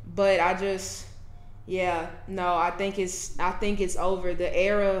bit, but I think it's over. The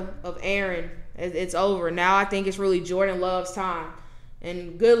era of Aaron, it's over. Now I think it's really Jordan Love's time.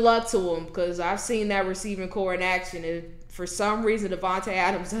 And good luck to him, because I've seen that receiving core in action. If for some reason Davante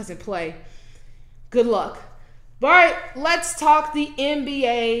Adams doesn't play, good luck. All right, let's talk the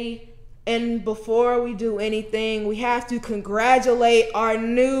NBA. And before we do anything, we have to congratulate our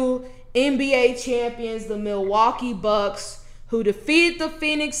new NBA champions, the Milwaukee Bucks, who defeated the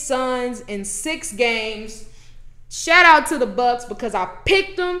Phoenix Suns in 6 games. Shout out to the Bucks, because I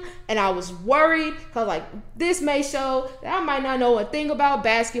picked them and I was worried because this may show that I might not know a thing about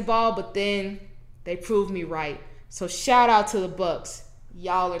basketball, but then they proved me right. So shout out to the Bucks.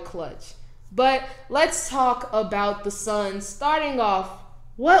 Y'all are clutch. But let's talk about the Suns. Starting off,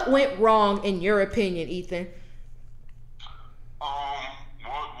 what went wrong in your opinion, Ethan?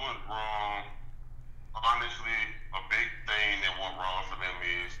 What went wrong? Honestly, a big thing that went wrong for them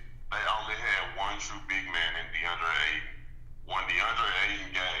is they only had one true big man in DeAndre Ayton. When DeAndre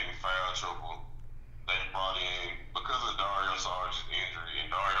Ayton got in foul trouble, they brought in, because of Dario Saric's injury, and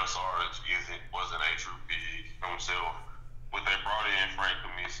Dario Saric wasn't a true big himself, but they brought in Frank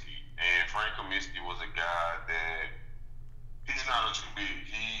Kaminsky. And Frank Kaminsky was a guy that he's not a true big.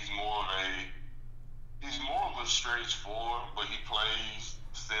 He's more of a stretch forward, but he plays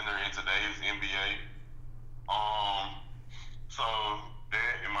center in today's NBA. So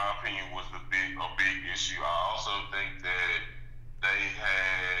that, in my opinion, was a big issue. I also think that they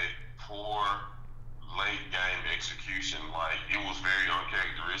had poor late game execution. Like, it was very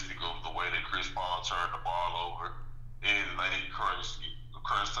uncharacteristic of the way that Chris Paul turned the ball over in late crunch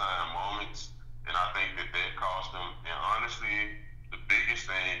time moments, and I think that cost them. And honestly, the biggest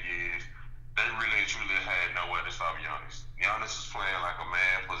thing is they really and truly had no way to stop Giannis. Giannis was playing like a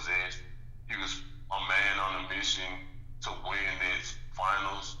man possessed. He was a man on a mission to win this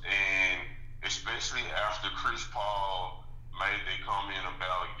finals, and especially after Chris Paul made the comment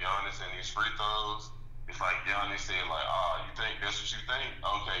about Giannis and his free throws, it's like Giannis said, like, you think that's what you think?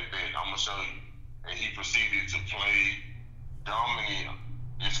 Okay, bet, I'm gonna show you. And he proceeded to play dominant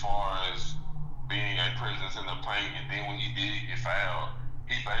as far as being a presence in the paint, and then when he did get fouled,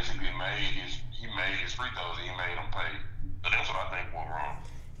 he basically made his free throws and he made them pay. So that's what I think went wrong.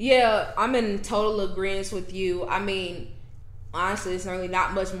 Yeah, I'm in total agreement with you. I mean, honestly, there's really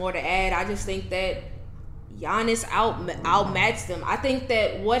not much more to add. I just think that Giannis outmatched them. I think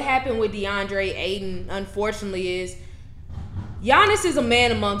that what happened with DeAndre Ayton, unfortunately, is Giannis is a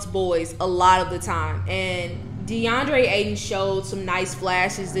man amongst boys a lot of the time, and DeAndre Ayton showed some nice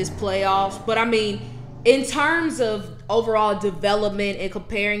flashes this playoffs, but I mean, in terms of overall development and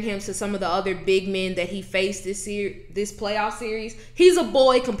comparing him to some of the other big men that he faced this playoff series, he's a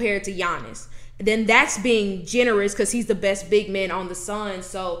boy compared to Giannis. then that's being generous because he's the best big man on the Suns.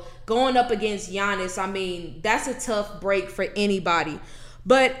 So going up against Giannis, I mean, that's a tough break for anybody.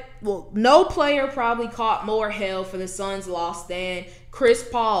 But, well, no player probably caught more hell for the Suns' loss than Chris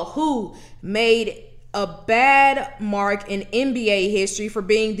Paul, who made a bad mark in NBA history for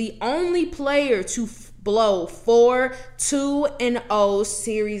being the only player to blow 4 2-0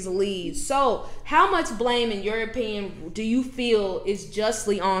 series leads. So, how much blame, in your opinion, do you feel is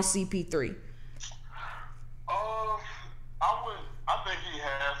justly on CP3? I think he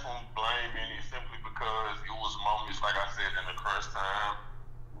had some blame in it simply because it was moments, like I said, in the crunch time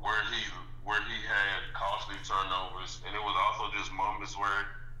where he had costly turnovers, and it was also just moments where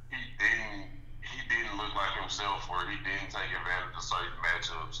he didn't look like himself, where he didn't take advantage of certain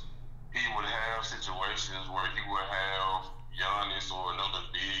matchups. He would have situations where he would have Giannis or another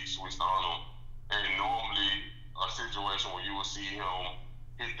big switched on him, and normally a situation where you would see him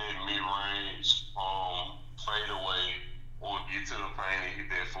hit that mid-range fadeaway or get to the paint and hit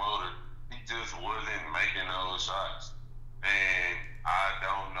that floater, he just wasn't making those shots. And I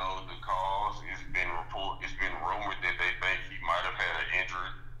don't know the cause. It's been rumored that they think he might have had an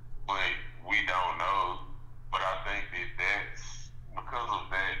injury, but we don't know. But I think that's because of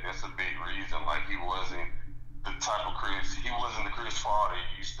that. That's a big reason. Like he wasn't the Chris Paul that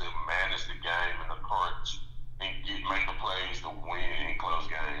used to manage the game in the crunch and make the plays to win in close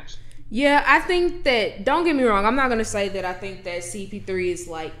games. Yeah, I think that, don't get me wrong, I'm not going to say that I think that CP3 is,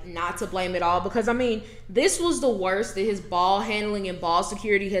 like, not to blame at all, because, I mean, this was the worst that his ball handling and ball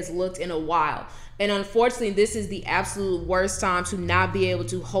security has looked in a while. And unfortunately, this is the absolute worst time to not be able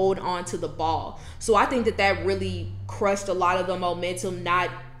to hold on to the ball. So I think that really crushed a lot of the momentum.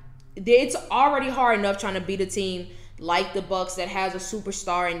 It's already hard enough trying to beat a team like the Bucks that has a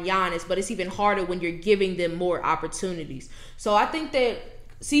superstar in Giannis, but it's even harder when you're giving them more opportunities. So I think that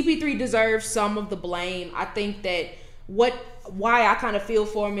CP3 deserves some of the blame. I think that why I kind of feel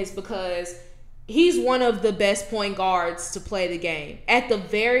for him is because he's one of the best point guards to play the game. At the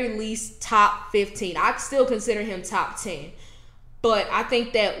very least, top 15. I still consider him top 10. But I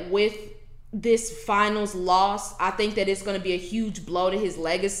think that with this finals loss, I think that it's going to be a huge blow to his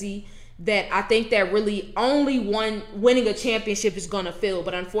legacy, that I think that really only winning a championship is going to fill.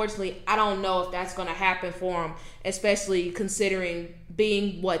 But unfortunately, I don't know if that's going to happen for him, especially considering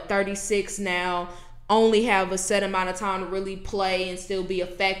being, 36 now, only have a set amount of time to really play and still be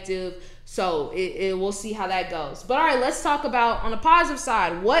effective. So we'll see how that goes. But all right, let's talk about, on the positive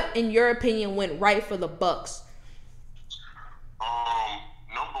side, what, in your opinion, went right for the Bucks?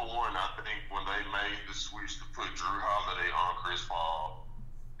 Number one, I think when they made the switch to put Jrue Holiday on Chris Paul,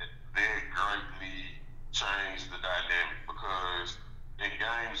 that greatly changed the dynamic, because in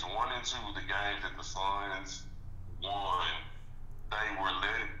games 1 and 2, the games that the Suns won, they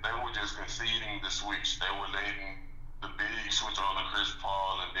were just conceding the switch. They were letting the big switch on to Chris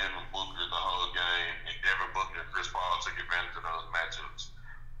Paul and Devin Booker the whole game, and Devin Booker and Chris Paul took advantage of those matchups.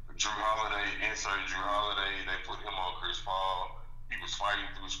 Jrue Holiday, they put him on Chris Paul. He was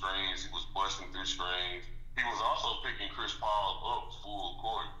fighting through screens. He was busting through screens. He was also picking Chris Paul up full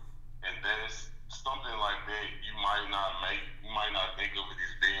court. And that's something like that you might not think of it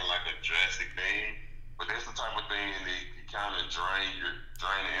as being like a drastic thing, but that's the type of thing that can kind of drain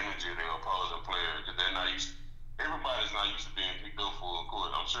the energy of the opposing player, because everybody's not used to being picked up full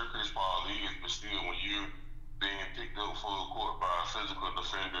court. I'm sure Chris Paul is, but still, when you're being picked up full court by a physical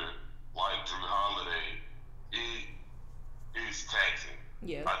defender like Jrue Holiday, it's taxing.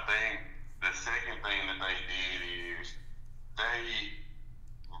 Yeah. I think the second thing that they did is they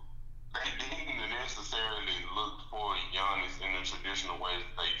didn't necessarily look for Giannis in the traditional ways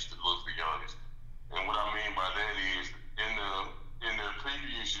that they used to look for Giannis. And what I mean by that is, in the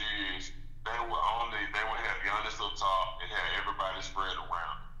previous years, they would have Giannis up top and have everybody spread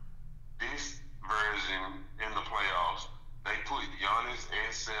around. This version in the playoffs, they put Giannis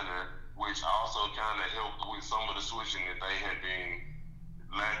at center, which also kind of helped with some of the switching that they had been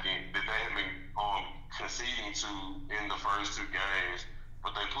lacking, that they had been conceding to in the first 2 games.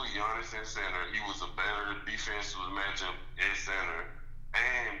 But they put Giannis in center. He was a better defensive matchup at center.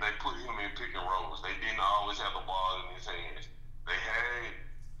 And they put him in pick and rolls. They didn't always have the ball in his hands. They had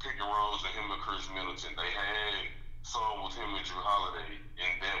pick and rolls with him and Chris Middleton. They had some with him and Jrue Holiday.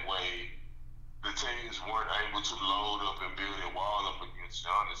 And that way, the teams weren't able to load up and build a wall up against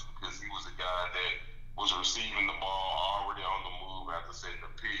Giannis, because he was a guy that was receiving the ball already on the move after setting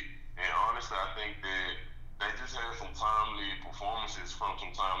the pick. And honestly, I think that they just had some timely performances from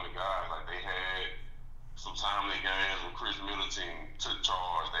some timely guys. Like, they had some timely games when Chris Middleton took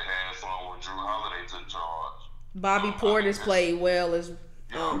charge. They had some when Jrue Holiday took charge. Bobby Portis played well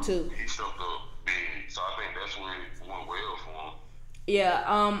too. He stepped up. So I think that's where it went well for him.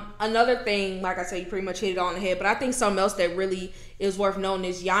 Yeah, another thing, like I said, you pretty much hit it on the head, but I think something else that really is worth noting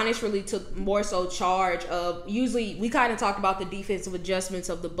is Giannis really took more so charge of, usually we kind of talk about the defensive adjustments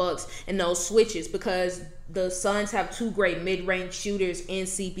of the Bucks and those switches, because the Suns have two great mid-range shooters in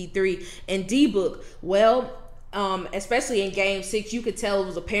CP3 and D-Book. Well, especially in Game 6, you could tell it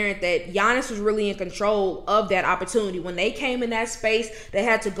was apparent that Giannis was really in control of that opportunity. When they came in that space, they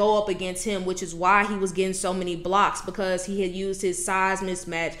had to go up against him, which is why he was getting so many blocks, because he had used his size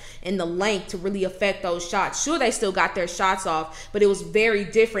mismatch and the length to really affect those shots. Sure, they still got their shots off, but it was very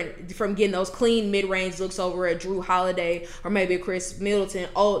different from getting those clean mid-range looks over a Drew Holiday or maybe a Chris Middleton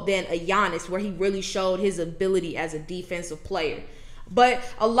than a Giannis, where he really showed his ability as a defensive player. But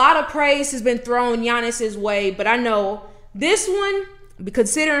a lot of praise has been thrown Giannis's way. But I know this one,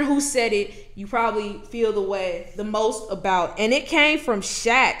 considering who said it, you probably feel the most about. And it came from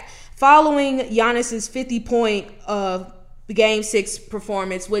Shaq following Giannis's 50-point Game 6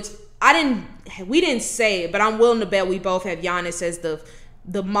 performance, which we didn't say it, but I'm willing to bet we both have Giannis as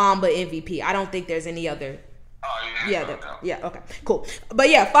the Mamba MVP. I don't think there's any other. Oh, yeah, okay, cool. But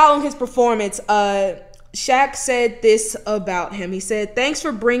yeah, following his performance, Shaq said this about him. He said, "Thanks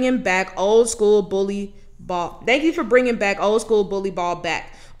for bringing back old school bully ball. Thank you for bringing back old school bully ball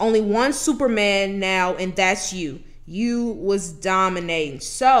back. Only one Superman now, and that's you. You was dominating."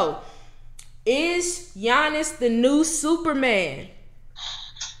 So, is Giannis the new Superman?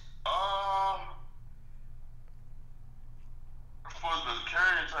 For the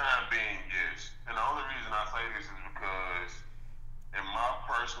current time being, yes. And the only reason I say this is because, in my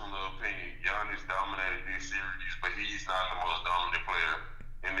personal opinion, Giannis dominated this series, but he's not the most dominant player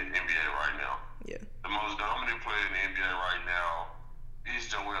in the NBA right now. Yeah. The most dominant player in the NBA right now is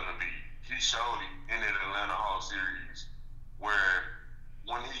Joel Embiid. He showed it in the Atlanta Hawks series, where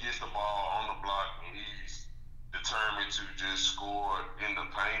when he gets the ball on the block and he's determined to just score in the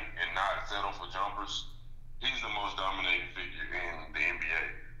paint and not settle for jumpers, he's the most dominating figure in the NBA.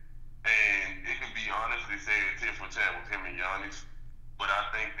 And it can be honestly said tit for tat with him and Giannis. But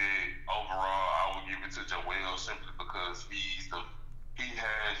I think that overall, I would give it to Joel simply because he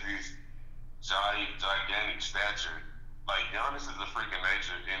has this gigantic stature. Like, Giannis is a freak of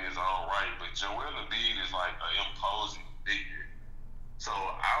nature in his own right, but Joel Embiid is like an imposing figure. So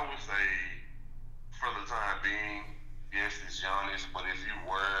I would say, for the time being, yes, it's Giannis. But if you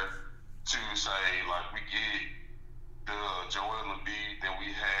were to say, like, we get the Joel Embiid that we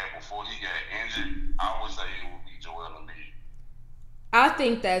had before he got injured, I would say it would be Joel Embiid. I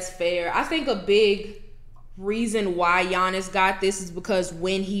think that's fair. I think a big reason why Giannis got this is because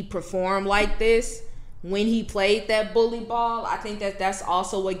when he performed like this, when he played that bully ball, I think that's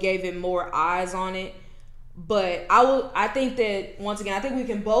also what gave him more eyes on it. But I think that, once again, I think we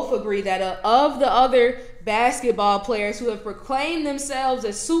can both agree that of the other basketball players who have proclaimed themselves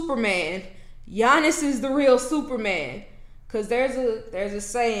as Superman, Giannis is the real Superman. Because there's a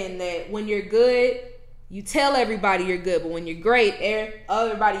saying that when you're good, you tell everybody you're good, but when you're great,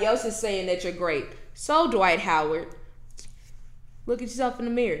 everybody else is saying that you're great. So, Dwight Howard, look at yourself in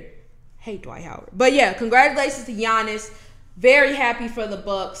the mirror. Hey, Dwight Howard. But yeah, congratulations to Giannis. Very happy for the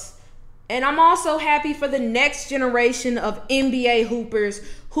Bucks. And I'm also happy for the next generation of NBA hoopers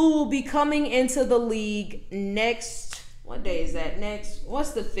who will be coming into the league next, what day is that?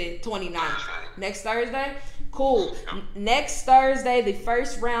 What's the 5th? 29th. Next Thursday? Cool. Next Thursday, the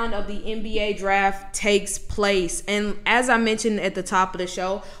first round of the NBA draft takes place. And as I mentioned at the top of the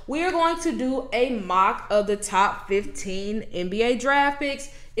show, we are going to do a mock of the top 15 NBA draft picks.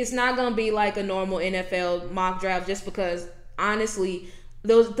 It's not going to be like a normal NFL mock draft, just because, honestly,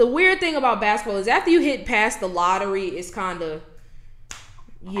 the weird thing about basketball is after you hit past the lottery, it's kind of,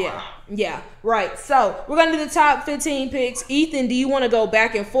 yeah, right. So we're going to do the top 15 picks. Ethan, do you want to go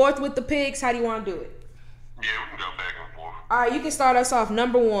back and forth with the picks? How do you want to do it? Yeah, we can go back and forth. All right, you can start us off.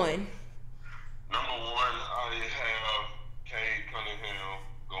 Number one. I have Cade Cunningham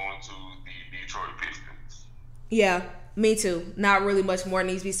going to the Detroit Pistons. Yeah, me too. Not really much more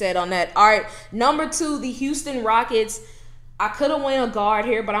needs to be said on that. All right, number two, the Houston Rockets. I could have went a guard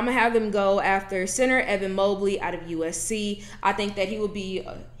here, but I'm going to have them go after center Evan Mobley out of USC. I think that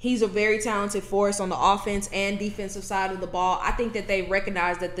he's a very talented force on the offense and defensive side of the ball. I think that they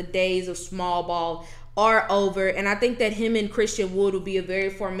recognize that the days of small ball are over, and I think that him and Christian Wood will be a very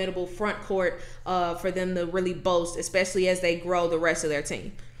formidable front court for them to really boast, especially as they grow the rest of their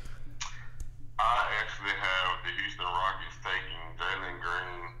team. I actually have the Houston Rockets taking Jalen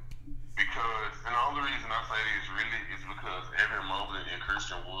Green because, and the only reason I say this really is because Evan Mobley and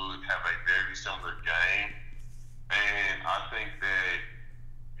Christian Wood have a very similar game, and I think that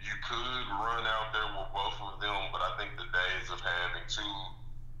you could run out there with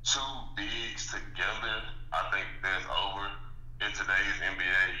two bigs together, I think that's over. In today's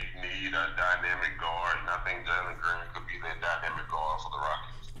NBA, you need a dynamic guard, and I think Jalen Green could be that dynamic guard for the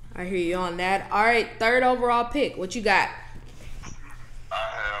Rockets. I hear you on that. All right, third overall pick. What you got? I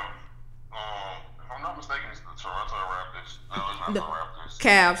have, if I'm not mistaken, it's the Toronto Raptors. No, it's not the Raptors.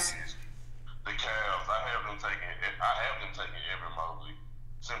 Cavs. The Cavs. I have them taking Evan Mobley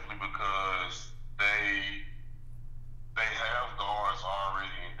simply because they have guards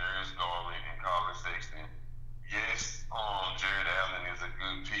already in Darius Garland and Colin Sexton. Yes, Jared Allen is a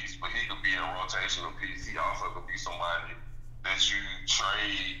good piece, but he could be a rotational piece. He also could be somebody that you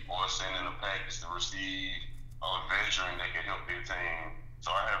trade or send in a package to receive a veteran that can help their team.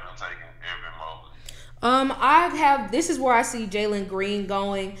 So I have them taking Evan Mobley. This is where I see Jalen Green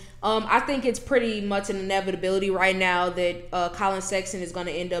going. I think it's pretty much an inevitability right now that Colin Sexton is going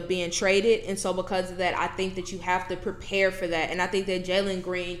to end up being traded. And so because of that, I think that you have to prepare for that. And I think that Jalen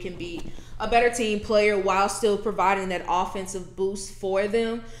Green can be a better team player while still providing that offensive boost for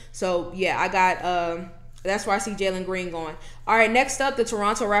them. So, yeah, I got that's where I see Jalen Green going. All right, next up, the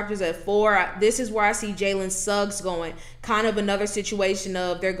Toronto Raptors at 4. This is where I see Jalen Suggs going. Kind of another situation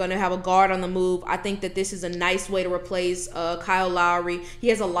of they're going to have a guard on the move. I think that this is a nice way to replace Kyle Lowry. He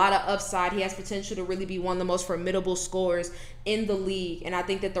has a lot of upside. He has potential to really be one of the most formidable scorers in the league. And I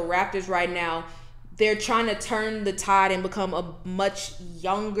think that the Raptors right now, they're trying to turn the tide and become a much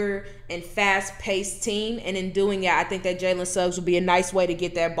younger and fast-paced team. And in doing that, I think that Jalen Suggs will be a nice way to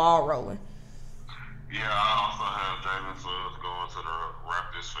get that ball rolling. Yeah, I also have Jalen Suggs going to the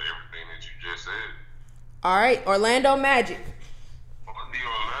Raptors for everything that you just said. All right, Orlando Magic. The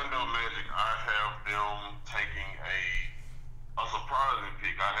Orlando Magic, I have them taking a surprising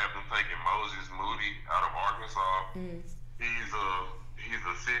pick. I have them taking Moses Moody out of Arkansas. He's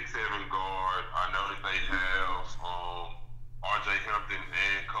a 6'7" guard. I know that they have R.J. Hampton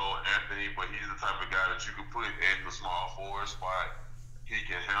and Cole Anthony, but he's the type of guy that you could put at the small forward spot. He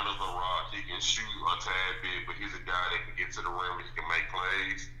can handle the rock. He can shoot a tad bit, but he's a guy that can get to the rim. He can make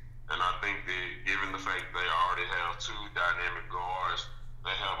plays. And I think that given the fact they already have two dynamic guards,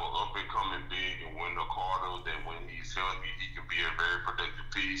 they have an up-and-coming big and Wendell Carter that when he's healthy, he can be a very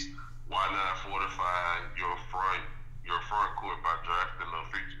productive piece. Why not fortify your front court by drafting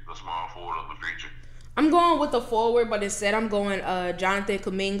the small forward of the future? I'm going with the forward, but instead I'm going Jonathan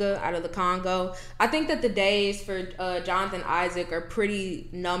Kuminga out of the Congo. I think that the days for Jonathan Isaac are pretty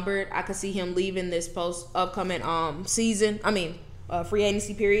numbered. I could see him leaving this upcoming season. Free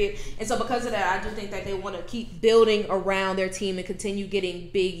agency period. And so because of that, I do think that they want to keep building around their team and continue getting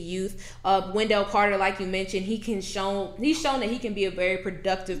big youth. Wendell Carter, like you mentioned, he's shown that he can be a very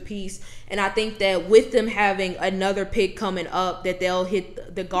productive piece. And I think that with them having another pick coming up, that they'll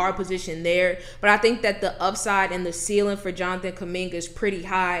hit the guard position there. But I think that the upside and the ceiling for Jonathan Kuminga is pretty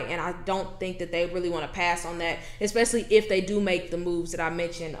high, and I don't think that they really want to pass on that, especially if they do make the moves that I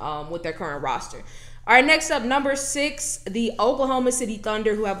mentioned with their current roster. All right, next up, number 6, the Oklahoma City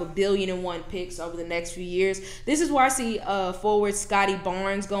Thunder, who have $1 billion picks over the next few years. This is where I see forward Scotty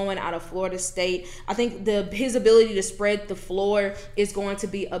Barnes going out of Florida State. I think his ability to spread the floor is going to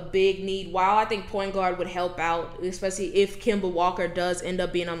be a big need. While I think point guard would help out, especially if Kemba Walker does end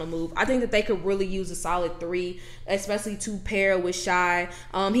up being on the move, I think that they could really use a solid 3, especially to pair with Shai.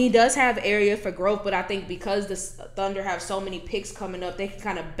 He does have area for growth, but I think because the Thunder have so many picks coming up, they can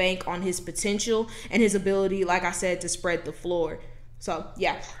kind of bank on his potential and his ability, like I said, to spread the floor. So,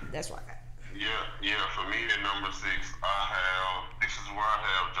 yeah, that's what I got. Yeah. For me, at number 6, this is where I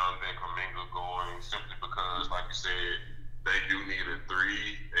have Jonathan Kuminga going, simply because, like you said, they do need a 3.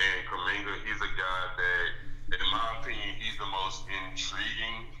 And Kuminga, he's a guy that, in my opinion, he's the most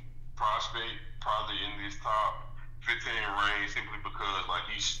intriguing prospect, probably in this top 15 range, simply because, like,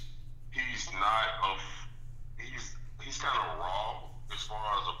 he's kind of raw as far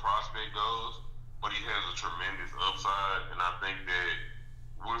as a prospect goes, but he has a tremendous upside, and I think that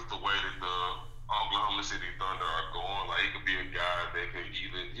with the way that the Oklahoma City Thunder are going, like, he could be a guy that he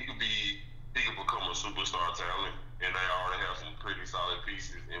could become a superstar talent, and they already have some pretty solid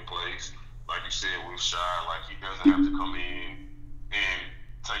pieces in place. Like you said with Shai, like, he doesn't have to come in and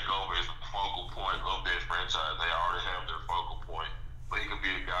take over as the focal point of that franchise. They already have their focal point, but he could be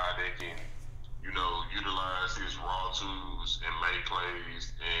a guy that can, utilize his raw tools and make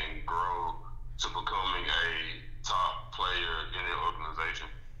plays and grow to becoming a top player in the organization.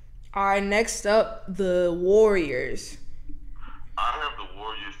 All right, next up, the Warriors. I have the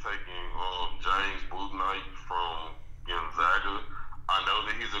Warriors taking James Bouknight from Gonzaga. I know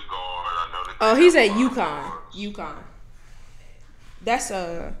that he's a guard. I know that. He's at UConn. That's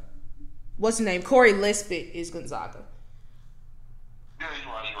what's his name? Corey Lispit is Gonzaga. Yeah,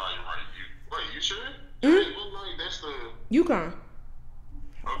 you're right. UConn. Okay,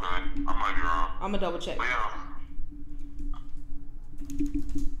 I might be wrong. I'm gonna double check. But yeah.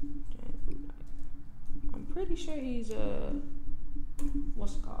 I'm pretty sure he's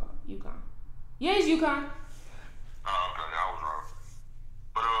what's it called? UConn. Yeah, he's UConn. Oh, okay, I was wrong.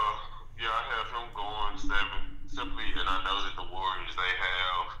 But yeah, I have him going 7 simply, and I know that the Warriors, they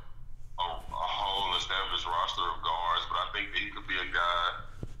have a whole established roster of guards, but I think that he could be a guy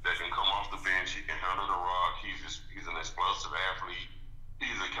that can come off the bench. He can handle the rock. He's an explosive athlete.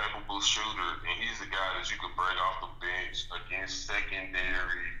 He's a capable shooter, and he's a guy that you could bring off the bench against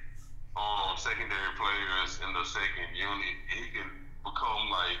secondary players in the second unit. He can become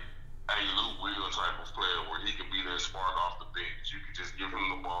like a Lou Will type of player where he can be that spark off the bench. You can just give him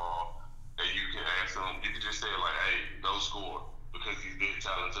the ball, and you can ask him. You can just say like, "Hey, go score," because he's that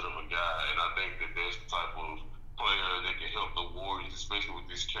talented of a guy. And I think that that's the type of player that can help the Warriors, especially with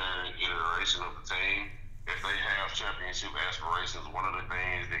this current iteration of the team. If they have championship aspirations, one of the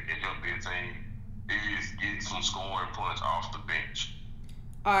things that can help their team is get some scoring punch off the bench.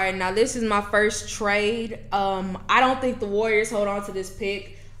 All right, now this is my first trade. I don't think the Warriors hold on to this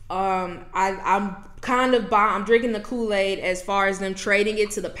pick. I'm drinking the Kool-Aid as far as them trading it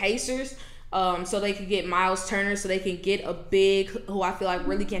to the Pacers. So they could get Miles Turner, so they can get a big who I feel like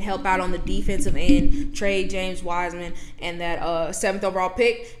really can help out on the defensive end, trade James Wiseman and that 7th overall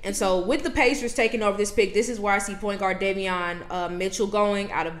pick. And so with the Pacers taking over this pick, this is where I see point guard Davion Mitchell going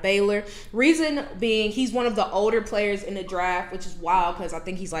out of Baylor. Reason being, he's one of the older players in the draft, which is wild because I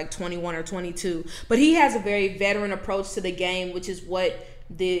think he's like 21 or 22. But he has a very veteran approach to the game, which is what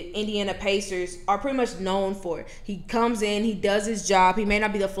the Indiana Pacers are pretty much known for. He comes in, he does his job. He may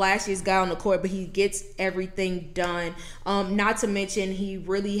not be the flashiest guy on the court, but he gets everything done. Not to mention, he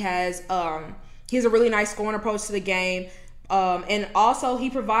really has he has a really nice scoring approach to the game. And also, he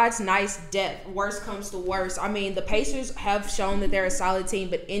provides nice depth. Worst comes to worst. I mean, the Pacers have shown that they're a solid team,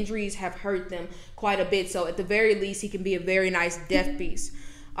 but injuries have hurt them quite a bit. So at the very least, he can be a very nice depth piece.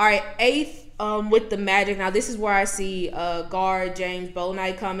 All right, 8th. With the Magic. Now, this is where I see guard James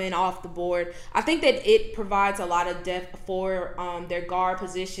Bouknight coming off the board. I think that it provides a lot of depth for their guard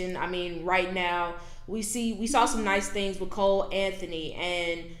position. I mean, right now, we saw some nice things with Cole Anthony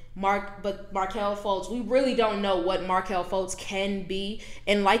and Markelle Fultz. We really don't know what Markelle Fultz can be.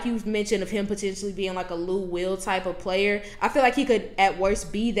 And like you've mentioned of him potentially being like a Lou Will type of player, I feel like he could at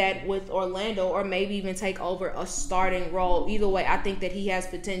worst be that with Orlando or maybe even take over a starting role. Either way, I think that he has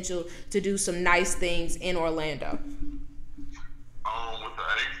potential to do some nice things in Orlando. With the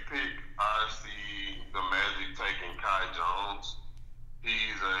 8th pick, I see the Magic taking Kai Jones.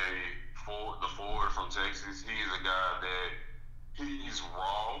 He's the forward from Texas. He's a guy that he's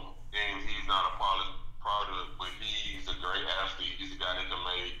raw and he's not a product, but he's a great athlete. He's a guy that can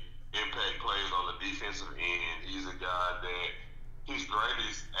make impact plays on the defensive end. He's a guy that his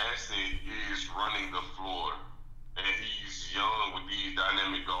greatest asset is running the floor. And he's young with these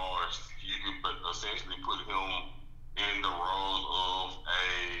dynamic guards. You can essentially put him in the role of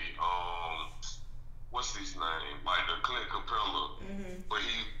what's his name? Like the Clint Capella. Mm-hmm. But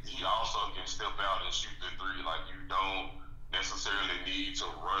he also can step out and shoot the three. Like, you don't necessarily need to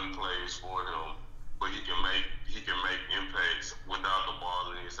run plays for him, but he can make impacts without the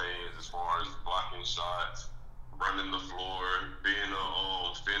ball in his hands, as far as blocking shots, running the floor, being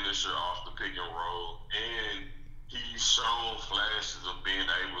a finisher off the pick and roll, and he's shown flashes of being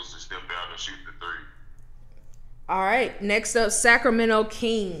able to step out and shoot the three. All right, next up, Sacramento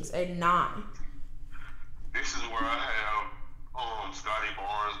Kings at 9. This is where I have Scotty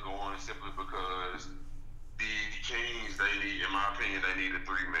Barnes going, simply because the Kings, they need, in my opinion, they need a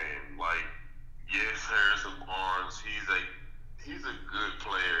 3-man. Like, yes, Harrison Barnes, he's a good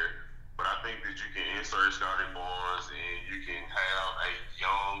player, but I think that you can insert Scotty Barnes and you can have a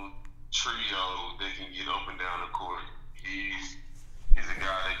young trio that can get up and down the court. He's a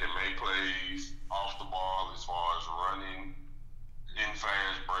guy that can make plays off the ball as far as running in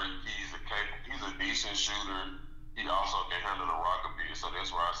fast break. He's a decent shooter. He also can handle the rock a bit, so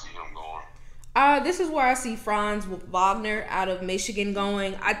that's where I see him going. This is where I see Franz Wagner out of Michigan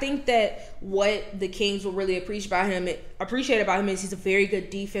going. I think that what the Kings will really appreciate about him is he's a very good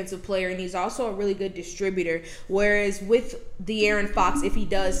defensive player, and he's also a really good distributor. Whereas with De'Aaron Fox, if he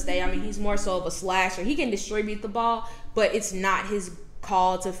does stay, I mean, he's more so of a slasher. He can distribute the ball, but it's not his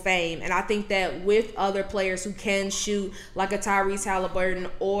call to fame. And I think that with other players who can shoot, like a Tyrese Halliburton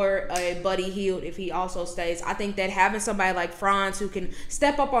or a Buddy Hield, if he also stays, I think that having somebody like Franz who can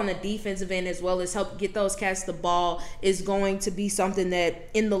step up on the defensive end as well as help get those cats the ball is going to be something that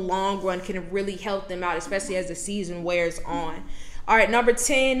in the long run can really help them out, especially as the season wears on. All right, number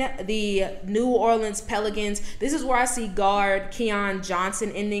 10, the New Orleans Pelicans. This is where I see guard Keon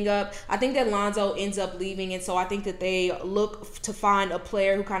Johnson ending up. I think that Lonzo ends up leaving, and so I think that they look to find a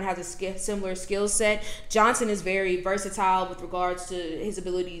player who kind of has a similar skill set. Johnson is very versatile with regards to his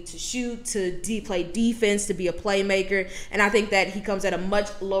ability to shoot, to play defense, to be a playmaker, and I think that he comes at a much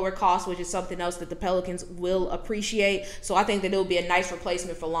lower cost, which is something else that the Pelicans will appreciate. So I think that it will be a nice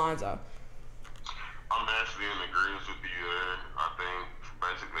replacement for Lonzo. I'm actually in agreement with you there. I think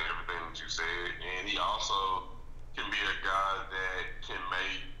basically everything that you said. And he also can be a guy that can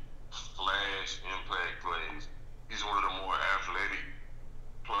make flash impact plays. He's one of the more athletic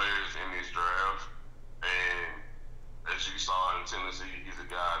players in this draft. And as you saw in Tennessee, he's a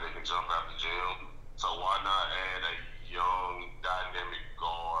guy that can jump out the gym. So why not add a young, dynamic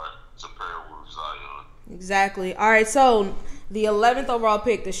guard to pair with Zion? Exactly. All right, so the 11th overall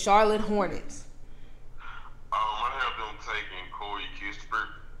pick, the Charlotte Hornets. I have them taking Corey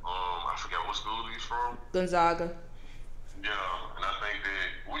Kispert. I forgot what school he's from. Gonzaga. Yeah, and I think that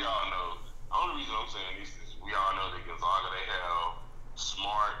we all know. The only reason I'm saying this is we all know that Gonzaga, they have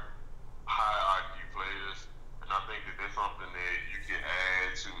smart, high IQ players, and I think that that's something that you can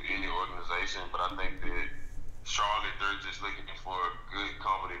add to any organization. But I think that Charlotte, they're just looking for good,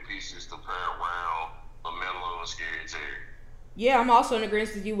 competent pieces to pair around LaMelo and Scary Terry. Yeah, I'm also in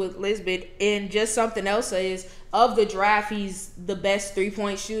agreement with you with Lisbeth. And just something else is, of the draft, he's the best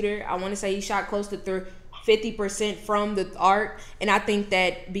three-point shooter. I want to say he shot close to 50% from the arc. And I think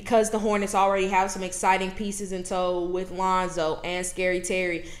that because the Hornets already have some exciting pieces in tow with Lonzo and Scary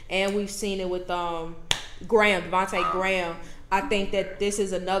Terry, and we've seen it with Devontae Graham, I think that this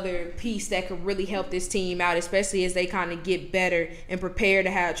is another piece that could really help this team out, especially as they kind of get better and prepare to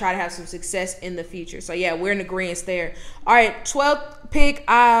try to have some success in the future. So, yeah, we're in agreement there. All right, 12th pick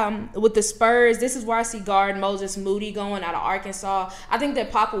with the Spurs. This is where I see guard Moses Moody going out of Arkansas. I think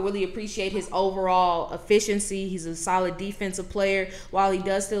that Pop will really appreciate his overall efficiency. He's a solid defensive player. While he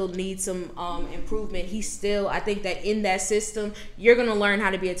does still need some improvement, I think that in that system, you're going to learn how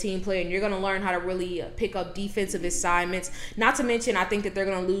to be a team player, and you're going to learn how to really pick up defensive assignments. Not to mention, I think that they're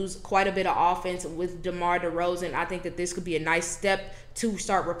going to lose quite a bit of offense with DeMar DeRozan. I think that this could be a nice step to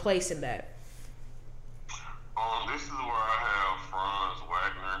start replacing that. This is where I have Franz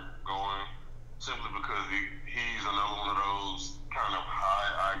Wagner going, simply because he's another one of those kind of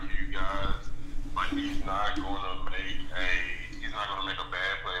high IQ guys. Like, he's not going to make a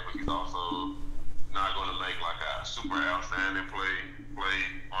bad play, but he's also not going to make like a super outstanding play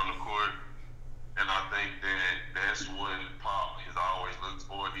on the court. And I think that that's what Pop has always looked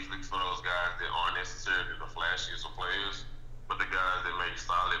for. He looks for those guys that aren't necessarily the flashiest of players, but the guys that make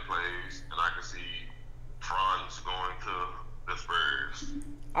solid plays. And I can see Franz going to the Spurs.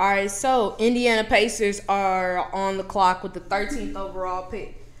 All right, so Indiana Pacers are on the clock with the 13th overall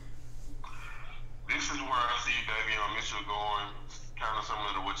pick. This is where I see Davion Mitchell going. Kind of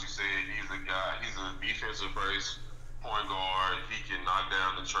similar to what you said. He's a defensive first point guard. He can knock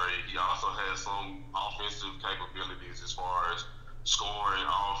down the trade. He also has some offensive capabilities as far as scoring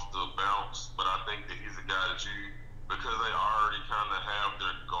off the bounce. But I think that he's a guy that because they already kind of have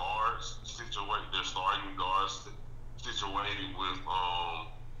their guards situated, their starting guards situated with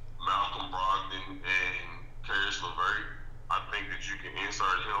Malcolm Brogdon and Caris LeVert, I think that you can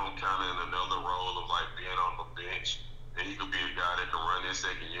insert him kind of in another role of like being on the bench. And he could be a guy that can run that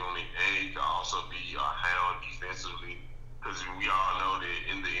second unit, and he could also be a hound defensively. Because we all know that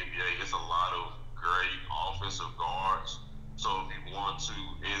in the NBA, it's a lot of great offensive guards. So if you want to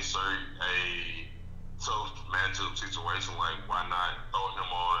insert a tough matchup situation, like why not throw him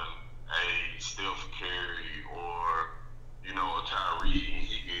on a Steph Curry or a Kyrie, and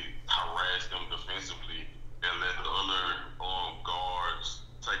he could harass them defensively and let the other guards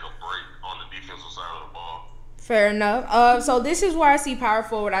take a break on the defensive side of the ball. Fair enough. So this is where I see power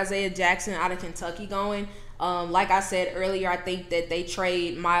forward Isaiah Jackson out of Kentucky going. Like I said earlier, I think that they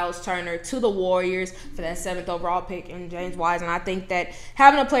trade Miles Turner to the Warriors for that 7th overall pick in James Wiseman. I think that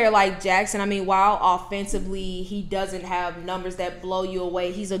having a player like Jackson, while offensively he doesn't have numbers that blow you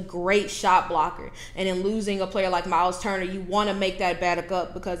away, he's a great shot blocker. And in losing a player like Miles Turner, you want to make that back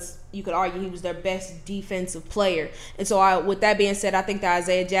up because you could argue he was their best defensive player. And so with that being said, I think that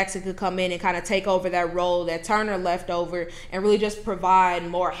Isaiah Jackson could come in and kind of take over that role that Turner left over and really just provide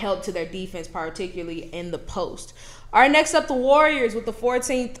more help to their defense, particularly in the post. All right, next up, the Warriors with the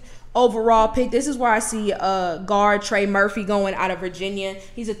 14th overall pick. This is where I see guard Trey Murphy going out of Virginia.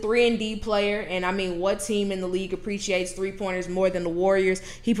 He's a 3-and-D player, and I mean, what team in the league appreciates three-pointers more than the Warriors?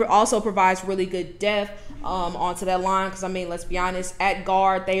 He also provides really good depth onto that line because, I mean, let's be honest, at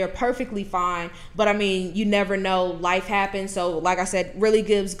guard, they are perfectly fine. But, I mean, you never know. Life happens. So, like I said, really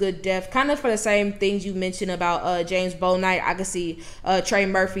gives good depth. Kind of for the same things you mentioned about James Bouknight, I could see Trey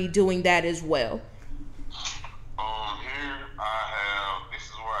Murphy doing that as well. Here this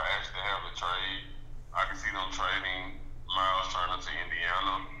is where I actually have the trade. I can see them trading Miles Turner to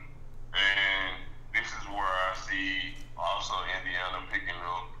Indiana. And this is where I see also Indiana picking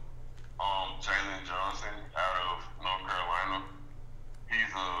up Jalen Johnson out of North Carolina. He's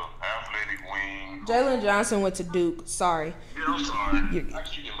an athletic wing. Jalen Johnson went to Duke. Sorry. Yeah, I'm sorry. I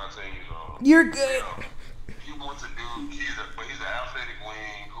keep getting my teams wrong. You're good. He went to Duke. But he's an athletic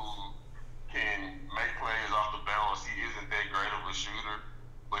wing who can make plays off the bounce. He isn't that great of a shooter,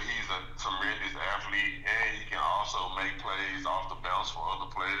 but he's a tremendous athlete, and he can also make plays off the bounce for other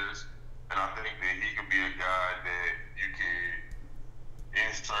players. And I think that he could be a guy that you could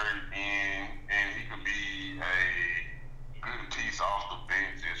insert in, and he could be a good piece off the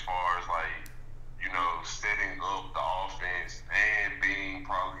bench as far as, like, you know, setting up the offense and being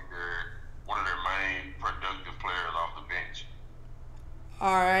probably one of their main productive players off the bench.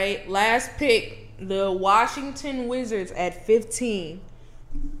 All right, last pick, the Washington Wizards at 15.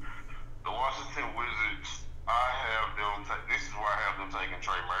 The Washington Wizards, this is where I have them taking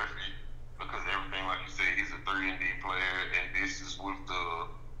Trey Murphy because everything, like you said, he's a 3-and-D player, and this is with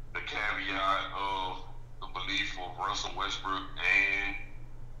the caveat of the belief of Russell Westbrook and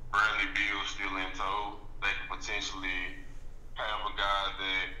Bradley Beal still in tow. They could potentially have a guy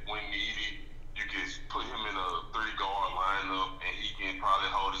that, when needed, you can put him in a 3-guard lineup, and he can probably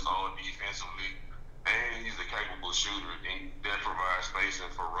hold his own defensively. And he's a capable shooter, and that provides spacing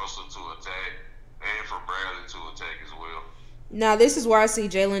for Russell to attack and for Bradley to attack as well. Now, this is where I see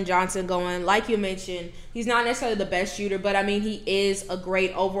Jalen Johnson going. Like you mentioned, he's not necessarily the best shooter, but, I mean, he is a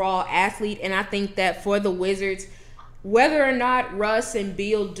great overall athlete. And I think that for the Wizards, whether or not Russ and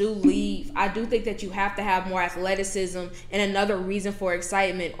Beal do leave, I do think that you have to have more athleticism and another reason for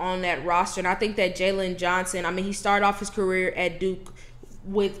excitement on that roster. And I think that Jalen Johnson, I mean, he started off his career at Duke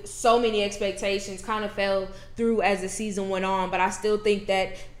with so many expectations, kind of fell through as the season went on. But I still think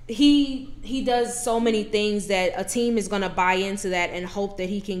that he does so many things that a team is going to buy into that and hope that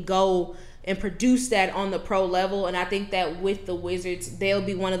he can go and produce that on the pro level. And I think that with the Wizards, they'll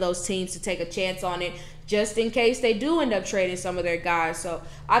be one of those teams to take a chance on it just in case they do end up trading some of their guys. So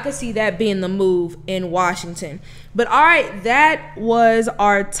I could see that being the move in Washington. But all right, that was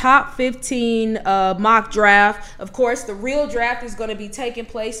our top 15 mock draft. Of course, the real draft is going to be taking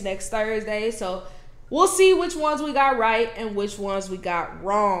place next Thursday. So we'll see which ones we got right and which ones we got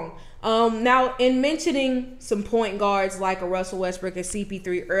wrong. Now, in mentioning some point guards like a Russell Westbrook and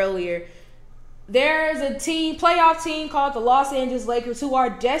CP3 earlier, there's a playoff team called the Los Angeles Lakers who are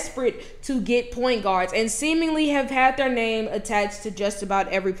desperate to get point guards and seemingly have had their name attached to just about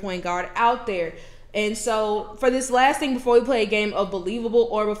every point guard out there. And so for this last thing before we play a game of believable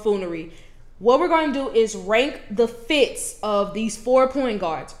or buffoonery, what we're going to do is rank the fits of these 4 point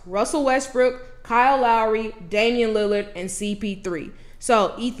guards: Russell Westbrook, Kyle Lowry, Damian Lillard, and CP3.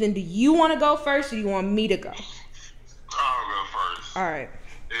 So, Ethan, do you want to go first or do you want me to go? I'll go first. All right.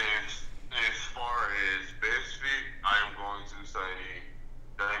 As far as best fit, I am going to say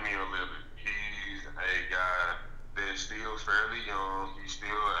Damian Lillard. He's a guy that still fairly young. He's still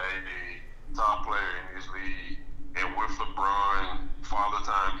a top player in this league. And with LeBron, Father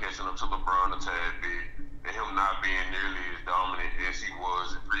Time catching up to LeBron a tad bit, and him not being nearly as dominant as he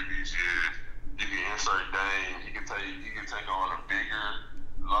was in previous years, you can insert Dame. He can take on a bigger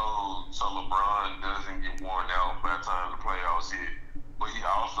load so LeBron doesn't get worn out by the time the playoffs hit. But he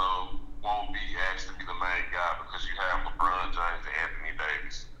also won't be asked to be the main guy because you have LeBron James and Anthony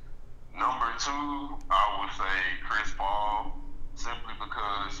Davis. Number 2, I would say Chris Paul, simply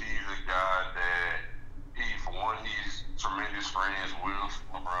because he's a guy that he's tremendous friends with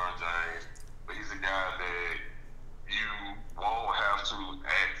LeBron James, but he's a guy that you won't have to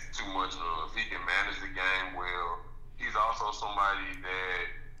act too much of. He can manage the game well. He's also somebody that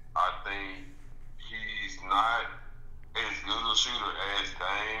I think he's not as good a shooter as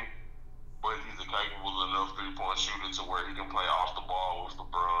Dame, but he's a capable enough 3-point shooter to where he can play off the ball with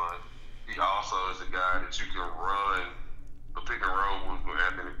LeBron. He also is a guy that you can run the pick and roll with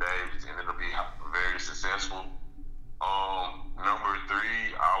Anthony Davis, and it'll be very successful. Number 3,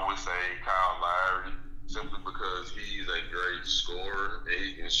 I would say Kyle Lowry, simply because he's a great scorer and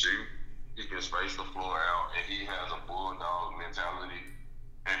he can shoot. He can space the floor out, and he has a bulldog mentality.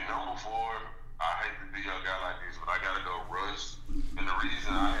 And number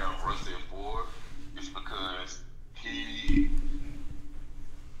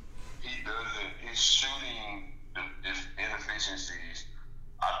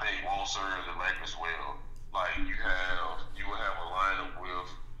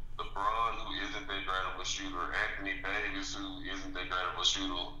Davis, who isn't that great of a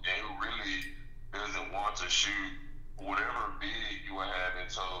shooter, and who really doesn't want to shoot whatever big you would have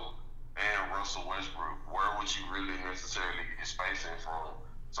into, and Russell Westbrook, where would you really necessarily get spacing from?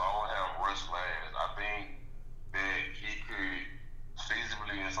 So I would have Russ last. I think that he could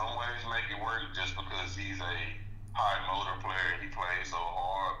feasibly in some ways make it work just because he's a high motor player and he plays so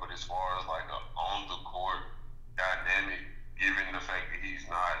hard. But as far as like a on the court dynamic, given the fact that he's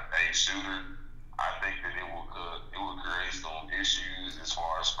not a shooter, I think that it would create some issues as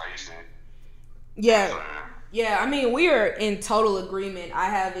far as spacing. Yeah. Yeah, I mean, we are in total agreement. I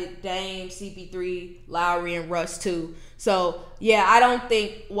have it Dame, CP3, Lowry, and Russ too. So, yeah, I don't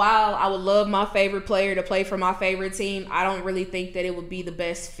think, while I would love my favorite player to play for my favorite team, I don't really think that it would be the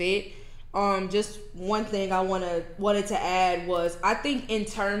best fit. Just one thing I wanted to add was, I think in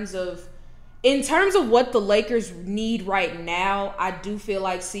terms of what the Lakers need right now, I do feel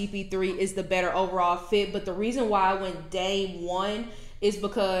like CP3 is the better overall fit. But the reason why I went Dame 1 is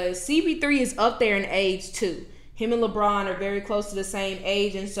because CP3 is up there in age too. Him and LeBron are very close to the same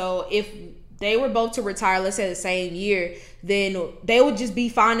age, and so if they were both to retire, let's say the same year, then they would just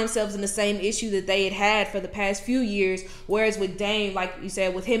find themselves in the same issue that they had for the past few years. Whereas with Dame, like you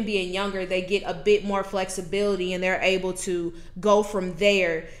said, with him being younger, they get a bit more flexibility and they're able to go from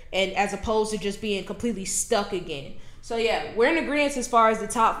there, and as opposed to just being completely stuck again. So yeah, we're in agreement as far as the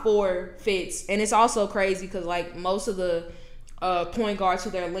top 4 fits, and it's also crazy because like most of the point guards who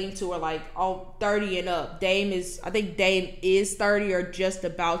they're linked to are like all 30 and up. I think Dame is 30 or just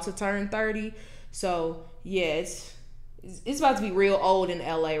about to turn 30. So yeah, it's about to be real old in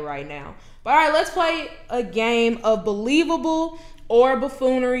LA right now. But all right, let's play a game of believable or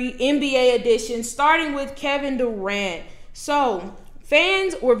buffoonery, NBA edition, starting with Kevin Durant. So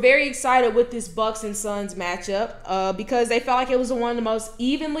fans were very excited with this Bucks and Suns matchup because they felt like it was one of the most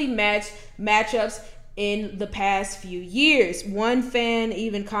evenly matched matchups in the past few years. One fan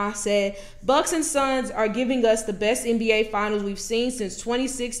even said, Bucks and Suns are giving us the best NBA finals we've seen since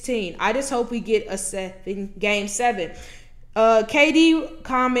 2016. I just hope we get a game 7. KD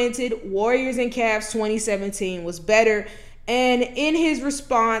commented, Warriors and Cavs 2017 was better. And in his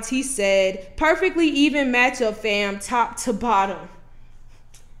response, he said, perfectly even matchup, fam, top to bottom.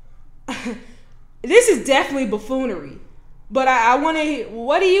 This is definitely buffoonery. But I want to,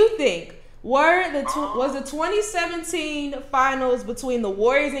 what do you think? Was the 2017 finals between the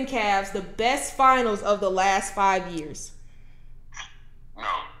Warriors and Cavs the best finals of the last 5 years? No.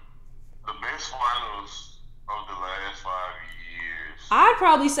 The best finals of the last 5 years. I'd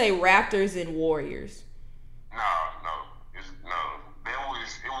probably say Raptors and Warriors. No.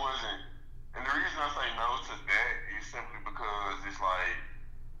 It wasn't. And the reason I say no to that is simply because it's like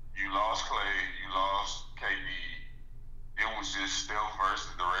you lost Clay, you lost KD. It was just Steph versus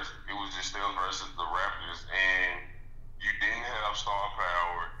the rest. It was just Steph versus the Raptors, and you didn't have star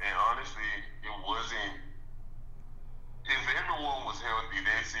power. And honestly, it wasn't. If everyone was healthy,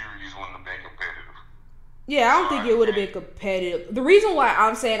 that series wouldn't have been competitive. Yeah, I don't think it would have been competitive. The reason why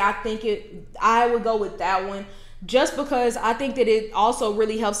I'm saying I would go with that one, just because I think that it also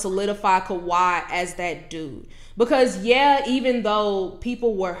really helps solidify Kawhi as that dude. Because, yeah, even though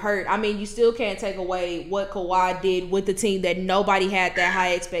people were hurt, I mean, you still can't take away what Kawhi did with the team that nobody had that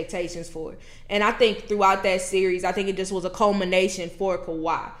high expectations for. And I think throughout that series, I think it just was a culmination for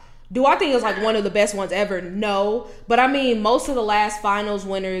Kawhi. Do I think it was like one of the best ones ever? No. But, I mean, most of the last finals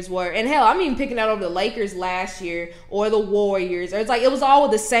winners were, and hell, I'm even picking that over the Lakers last year or the Warriors. Or it's like it was all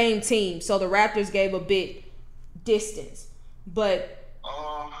with the same team. So the Raptors gave a bit distance. But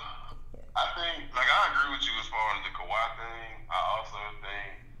I think, like, I agree with you as far as the Kawhi thing. I also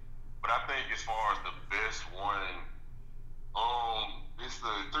think, but I think as far as the best one, it's the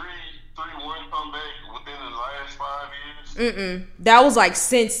 3-1 comeback within the last 5 years. That was like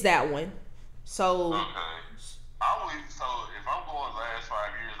since that one. So okay. So if I'm going last 5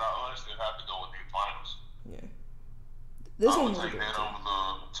 years, I honestly have to go with the finals. Yeah. This I one would take that over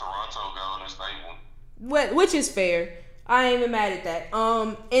the Toronto Golden State one. Which is fair. I ain't even mad at that.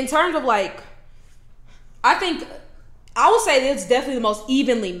 In terms of like, I think I would say it's definitely the most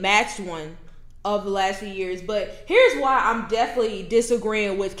evenly matched one of the last few years. But here's why I'm definitely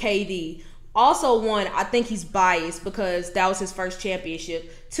disagreeing with KD. Also, one, I think he's biased because that was his first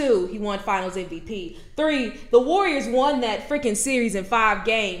championship. 2, he won Finals MVP. 3, the Warriors won that freaking series in 5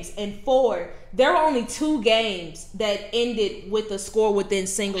 games. And 4, there were only 2 games that ended with a score within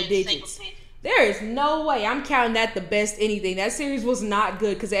single digits. There is no way I'm counting that the best anything. That series was not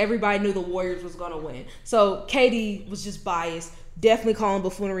good because everybody knew the Warriors was going to win. So KD was just biased. Definitely calling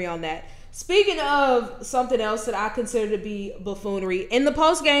buffoonery on that. Speaking of something else that I consider to be buffoonery, in the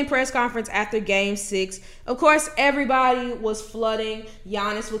post-game press conference after Game 6, of course, everybody was flooding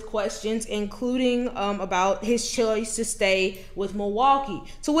Giannis with questions, including about his choice to stay with Milwaukee.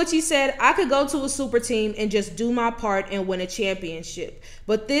 To which he said, I could go to a super team and just do my part and win a championship.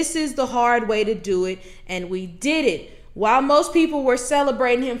 But this is the hard way to do it, and we did it. While most people were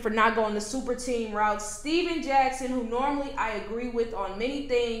celebrating him for not going the super team route, Steven Jackson, who normally I agree with on many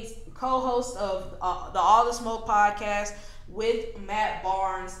things, co-host of the All the Smoke podcast with Matt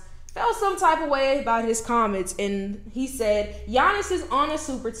Barnes, felt some type of way about his comments, and he said, Giannis is on a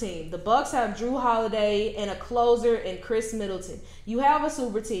super team. The Bucks have Drew Holiday and a closer in Chris Middleton. You have a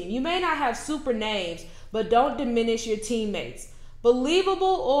super team. You may not have super names, but don't diminish your teammates. Believable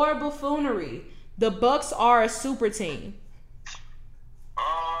or buffoonery? The Bucks are a super team.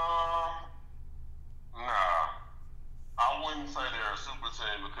 Nah. I wouldn't say they're a super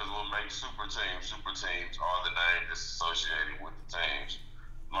team because what makes super teams are the name that's associated with the teams.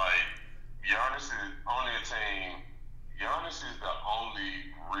 Like, Giannis is on their team. Giannis is the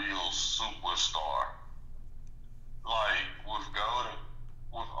only real superstar. Like, with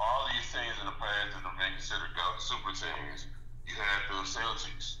all these teams in the past that have been considered super teams, you had the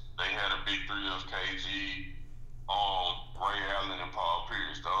Celtics. They had a big three of KG, Ray Allen, and Paul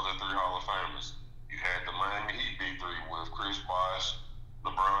Pierce. Those are three Hall of Famers. You had the Miami Heat big three with Chris Bosh,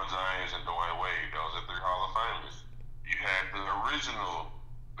 LeBron James, and Dwayne Wade. Those are three Hall of Famers. You had the original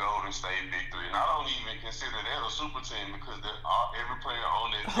Golden State big three, and I don't even consider that a super team because every player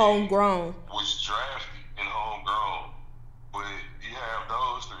on that homegrown team was drafted and homegrown. But you have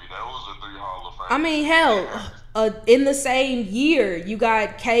those three. Those are three Hall of Famers. I mean, hell, in the same year, you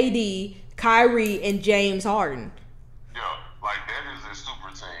got KD, Kyrie, and James Harden. Yeah, like that is a super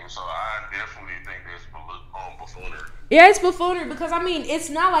team. So I definitely think that's buffoonery. Yeah, it's buffoonery because, I mean, it's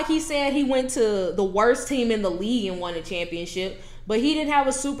not like he said he went to the worst team in the league and won a championship, but he didn't have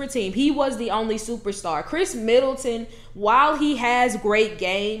a super team. He was the only superstar. Chris Middleton, while he has great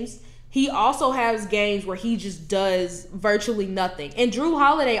games, he also has games where he just does virtually nothing. And Drew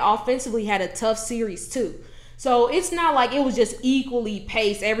Holiday offensively had a tough series too. So it's not like it was just equally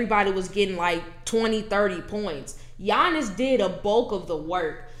paced. Everybody was getting like 20, 30 points. Giannis did a bulk of the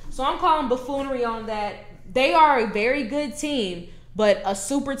work. So I'm calling buffoonery on that. They are a very good team, but a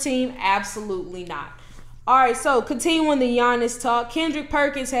super team, absolutely not. All right, so continuing the Giannis talk, Kendrick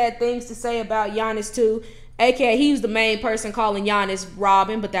Perkins had things to say about Giannis too. AKA, he was the main person calling Giannis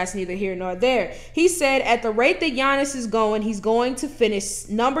Robin, but that's neither here nor there. He said, at the rate that Giannis is going, he's going to finish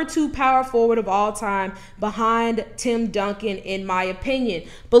number 2 power forward of all time behind Tim Duncan, in my opinion.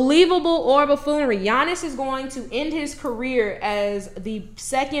 Believable or buffoonery? Giannis is going to end his career as the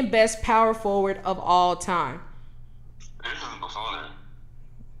second best power forward of all time. This is buffoonery.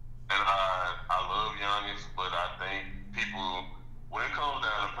 And I love Giannis, but I think people, when it comes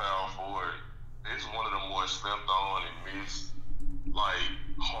down to power forward, it's one of the more slept on and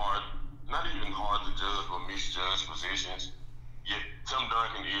not even hard to judge, but misjudged positions. Yet Tim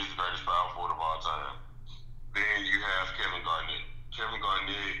Duncan is the greatest power forward of all time. Then you have Kevin Garnett. Kevin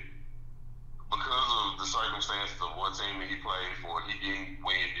Garnett, because of the circumstances of what team that he played for, he didn't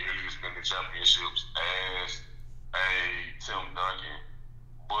win nearly as many championships as a Tim Duncan.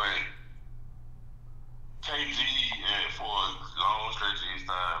 But KG, for a long stretch of his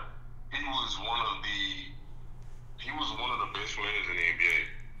time, he was one of the best players in the NBA.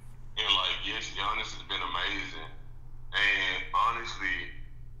 And yes, Giannis has been amazing. And honestly,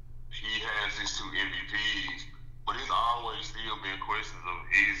 he has his 2 MVPs, but it's always still been questions of,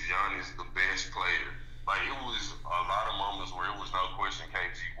 is Giannis the best player? It was a lot of moments where it was no question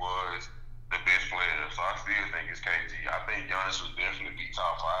KG was the best player. So I still think it's KG. I think Giannis would definitely be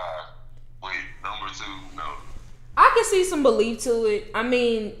top 5, but number 2, no. I can see some belief to it. I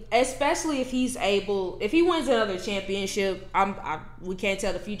mean, especially if he wins another championship. We can't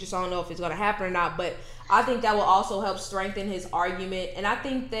tell the future, so I don't know if it's going to happen or not. But I think that will also help strengthen his argument. And I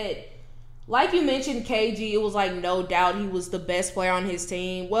think that, like you mentioned, KG, it was no doubt he was the best player on his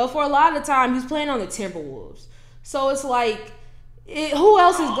team. Well, for a lot of the time, he's playing on the Timberwolves. So it's who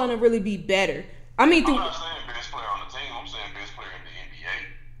else is going to really be better? I mean, I'm not saying best player on the team. I'm saying best player in the NBA.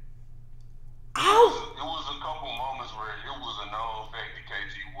 It was a couple moments where it was a known fact that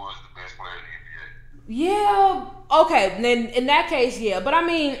KG was the best player in the NBA. Yeah. Okay. Then in that case, yeah. But I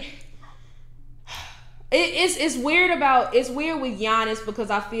mean, it's weird with Giannis because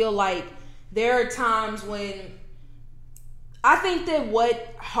I feel like there are times when I think that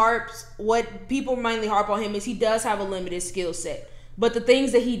what people mainly harp on him is he does have a limited skill set, but the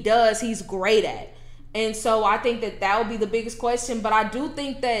things that he does, he's great at. And so I think that would be the biggest question. But I do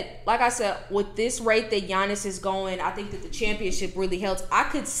think that, like I said, with this rate that Giannis is going, I think that the championship really helps. I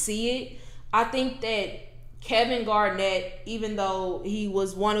could see it. I think that Kevin Garnett, even though he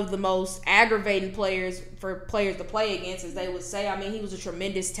was one of the most aggravating players for players to play against, as they would say, I mean, he was a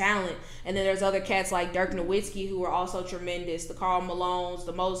tremendous talent. And then there's other cats like Dirk Nowitzki who are also tremendous, the Karl Malones,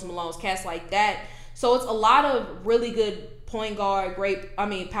 the Moses Malones, cats like that. So it's a lot of really good point guard,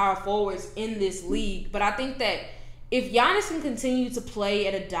 power forwards in this league. But I think that if Giannis can continue to play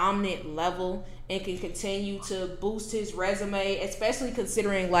at a dominant level and can continue to boost his resume, especially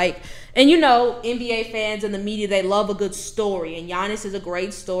considering NBA fans and the media, they love a good story. And Giannis is a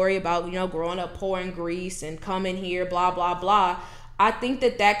great story about, growing up poor in Greece and coming here, blah, blah, blah. I think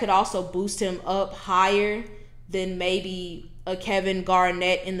that could also boost him up higher than maybe a Kevin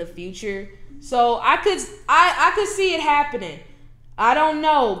Garnett in the future. So I could see it happening. I don't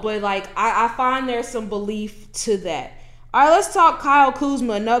know, but I find there's some belief to that. All right, let's talk Kyle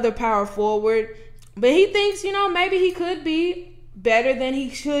Kuzma, another power forward. But he thinks, maybe he could be better than he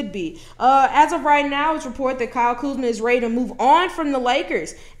should be. As of right now, it's reported that Kyle Kuzma is ready to move on from the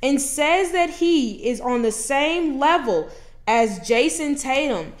Lakers and says that he is on the same level as Jason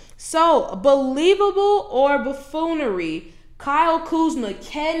Tatum. So, believable or buffoonery, Kyle Kuzma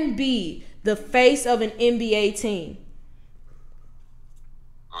can be the face of an NBA team.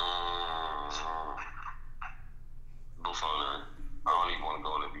 Buffoonery. I don't even want to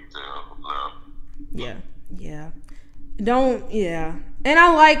go into detail. No. Yeah. And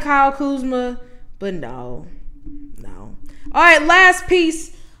I like Kyle Kuzma, but no. All right, last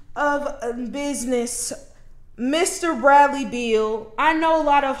piece of business. Mr. Bradley Beal. I know a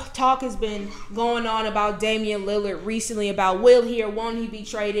lot of talk has been going on about Damian Lillard recently about will he or won't he be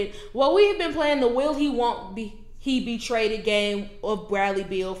traded. Well, we have been playing the will he won't he be traded game of Bradley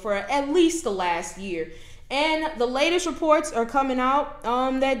Beal for at least the last year. And the latest reports are coming out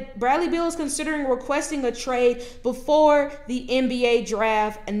that Bradley Beal is considering requesting a trade before the NBA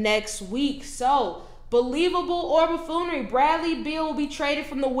draft next week. So, believable or buffoonery, Bradley Beal will be traded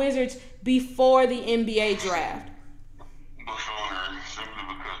from the Wizards before the NBA draft. Buffoonery, simply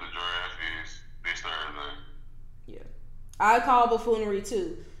because the draft is this Thursday. Yeah. I call buffoonery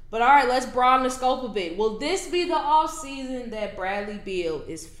too. But all right, let's broaden the scope a bit. Will this be the offseason that Bradley Beal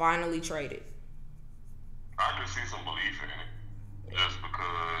is finally traded? I can see some belief in it, just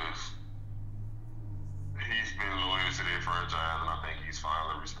because he's been loyal to their franchise, and I think he's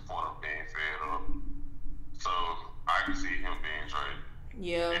finally reached the point of being fed up. So I can see him being traded.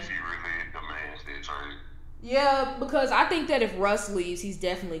 Yeah. If he really demands their trade. Yeah, because I think that if Russ leaves, he's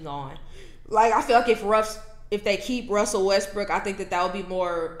definitely gone. I feel like if they keep Russell Westbrook, I think that would be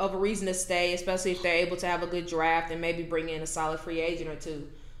more of a reason to stay, especially if they're able to have a good draft and maybe bring in a solid free agent or two.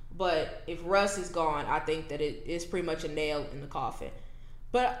 But if Russ is gone, I think that it is pretty much a nail in the coffin.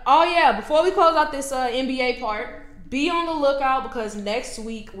 But, before we close out this NBA part, be on the lookout because next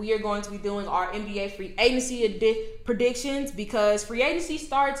week we are going to be doing our NBA free agency predictions because free agency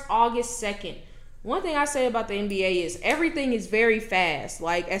starts August 2nd. One thing I say about the NBA is everything is very fast.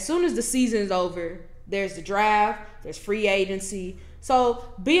 As soon as the season is over, there's the draft, there's free agency. So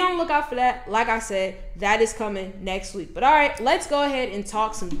be on the lookout for that. Like I said, that is coming next week. But all right, let's go ahead and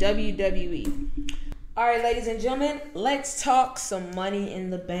talk some WWE. All right, ladies and gentlemen, let's talk some Money in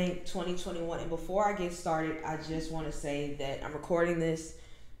the Bank 2021. And before I get started, I just want to say that I'm recording this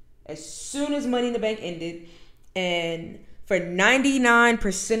as soon as Money in the Bank ended. And for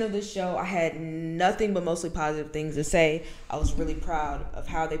 99% of the show, I had nothing but mostly positive things to say. I was really proud of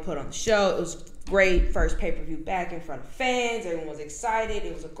how they put on the show. It was great first pay-per-view back in front of fans. Everyone was excited.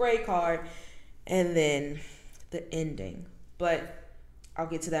 It was a great card. And then the ending. But I'll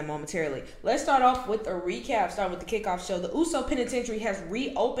get to that momentarily. Let's start off with a recap, starting with the kickoff show. The Uso Penitentiary has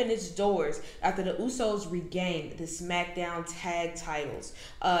reopened its doors after the Usos regained the SmackDown tag titles.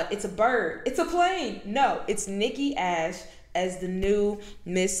 It's a bird. It's a plane. No, it's Nikki Ash as the new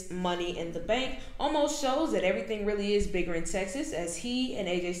Miss Money in the Bank. Almost shows that everything really is bigger in Texas as he and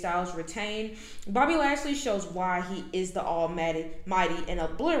AJ Styles retain. Bobby Lashley shows why he is the almighty and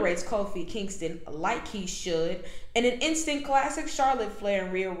obliterates Kofi Kingston like he should. In an instant classic, Charlotte Flair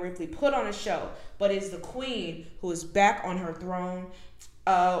and Rhea Ripley put on a show, but it's the Queen who is back on her throne.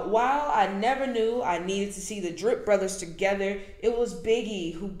 While I never knew I needed to see the Drip Brothers together, it was Big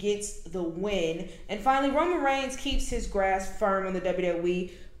E who gets the win. And finally, Roman Reigns keeps his grasp firm on the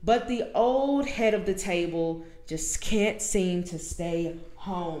WWE, but the old head of the table just can't seem to stay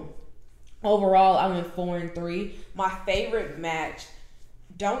home. Overall, I went 4-3. My favorite match,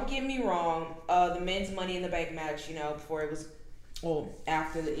 don't get me wrong, the men's Money in the Bank match, before it was well,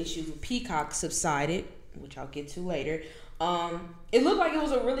 after the issues with Peacock subsided, which I'll get to later, it looked like it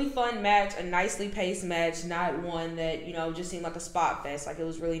was a really fun match, a nicely paced match, not one that, just seemed like a spot fest. Like, it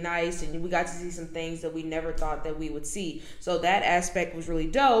was really nice, and we got to see some things that we never thought that we would see. So that aspect was really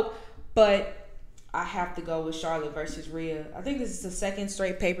dope, but I have to go with Charlotte versus Rhea. I think this is the second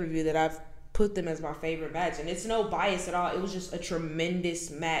straight pay-per-view that I've put them as my favorite match, and it's no bias at all. It was just a tremendous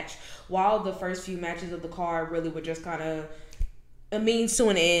match. While the first few matches of the card really were just kind of a means to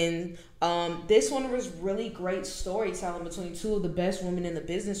an end, this one was really great storytelling between two of the best women in the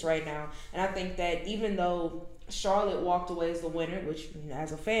business right now. And I think that even though Charlotte walked away as the winner, which,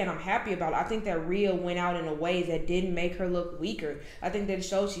 as a fan, I'm happy about it, I think that Rhea went out in a way that didn't make her look weaker. I think that it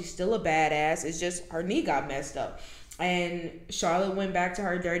shows she's still a badass. It's just her knee got messed up. And Charlotte went back to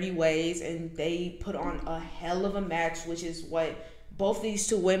her dirty ways, and they put on a hell of a match, which is what both these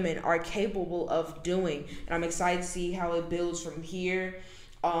two women are capable of doing. And I'm excited to see how it builds from here,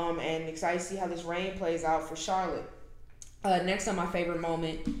 and excited to see how this reign plays out for Charlotte. Next on my favorite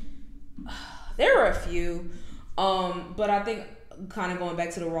moment, there were a few, but I think kind of going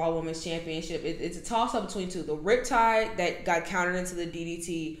back to the Raw Women's Championship, it's a toss-up between two. The Riptide that got countered into the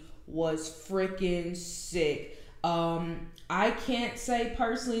DDT was freaking sick. I can't say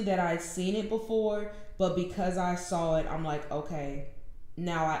personally that I'd seen it before, but because I saw it, I'm like, okay,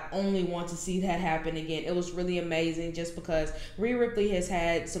 now I only want to see that happen again. It was really amazing just because Rhea Ripley has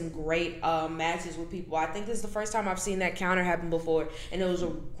had some great matches with people. I think this is the first time I've seen that counter happen before, and it was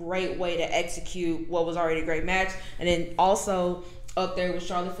a great way to execute what was already a great match. And then also up there with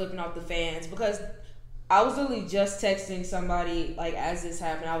Charlotte flipping off the fans, because I was literally just texting somebody, like, as this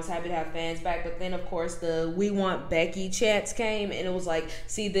happened. I was happy to have fans back, but then, of course, the "We Want Becky" chants came, and it was like,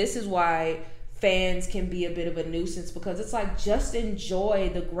 see, this is why fans can be a bit of a nuisance, because it's like, just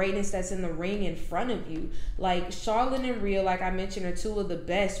enjoy the greatness that's in the ring in front of you. Like, Charlotte and Rhea, like I mentioned, are two of the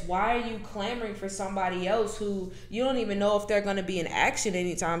best. Why are you clamoring for somebody else who you don't even know if they're going to be in action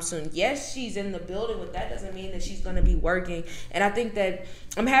anytime soon? Yes, she's in the building, but that doesn't mean that she's going to be working. And I think that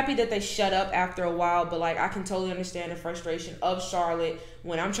I'm happy that they shut up after a while, but like, I can totally understand the frustration of Charlotte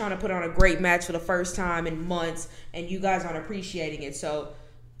when I'm trying to put on a great match for the first time in months and you guys aren't appreciating it. So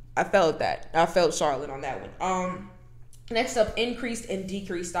I felt that. I felt Charlotte on that one. Next up, increased and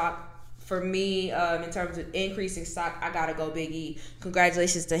decreased stock. For me, in terms of increasing stock, I gotta go Big E.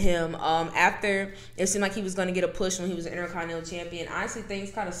 Congratulations to him. After it seemed like he was gonna get a push when he was Intercontinental Champion, honestly, things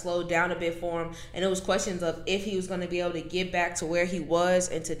kind of slowed down a bit for him, and it was questions of if he was gonna be able to get back to where he was.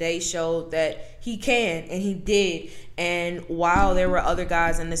 And today showed that he can, and he did. And while there were other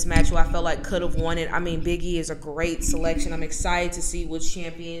guys in this match who I felt like could have won it, I mean, Big E is a great selection. I'm excited to see which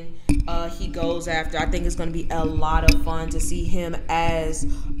champion he goes after. I think it's going to be a lot of fun to see him as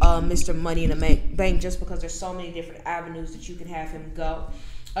Mr. Money in the Bank, just because there's so many different avenues that you can have him go.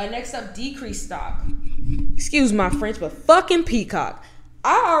 Next up, decreased stock. Excuse my French, but fucking Peacock.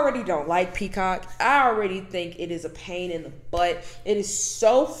 I already don't like Peacock. I already think it is a pain in the butt. It is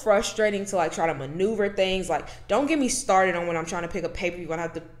so frustrating to like try to maneuver things. Like, don't get me started on when I'm trying to pick a pay-per-view and I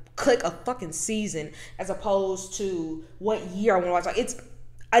have to click a fucking season as opposed to what year I want to watch. Like,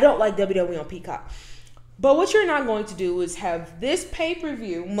 I don't like WWE on Peacock. But what you're not going to do is have this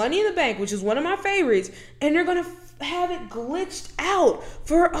pay-per-view, Money in the Bank, which is one of my favorites, and you're going to have it glitched out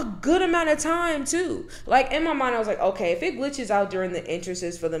for a good amount of time too. Like, in my mind I was like, okay, if it glitches out during the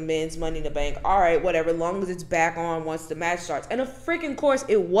entrances for the men's Money in the Bank, all right, whatever, long as it's back on once the match starts. And of freaking course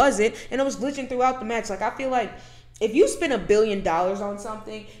it wasn't, and it was glitching throughout the match. Like, I feel like if you spend $1 billion on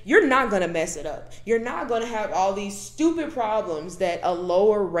something, you're not gonna mess it up. You're not gonna have all these stupid problems that a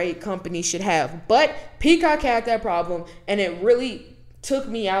lower rate company should have. But Peacock had that problem, and it really took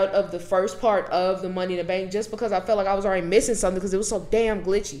me out of the first part of the Money in the Bank just because I felt like I was already missing something because it was so damn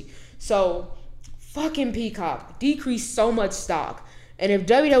glitchy. So, fucking Peacock decreased so much stock. And if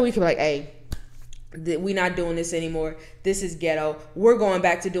WWE could be like, hey, we're not doing this anymore. This is ghetto. We're going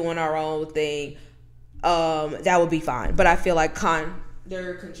back to doing our own thing. That would be fine. But I feel like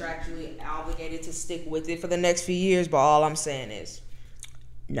they're contractually obligated to stick with it for the next few years. But all I'm saying is,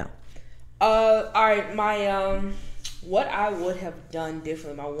 no. All right, my what I would have done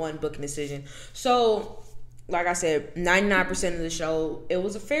differently, my one booking decision. So, like I said, 99% of the show, it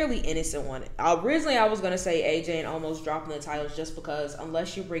was a fairly innocent one. Originally, I was going to say AJ and almost dropping the titles just because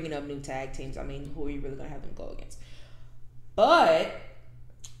unless you're bringing up new tag teams, I mean, who are you really going to have them go against? But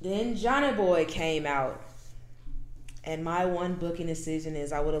then Johnny Boy came out. And my one booking decision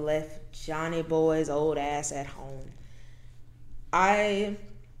is I would have left Johnny Boy's old ass at home. I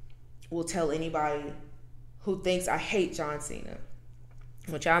will tell anybody who thinks I hate John Cena,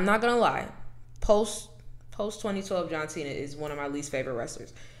 which I'm not going to lie, post Post 2012, John Cena is one of my least favorite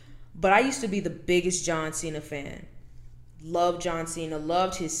wrestlers. But I used to be the biggest John Cena fan. Loved John Cena,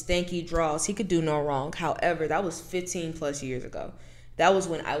 loved his stanky draws. He could do no wrong. However, that was 15 plus years ago. That was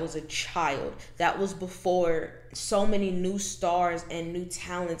when I was a child. That was before so many new stars and new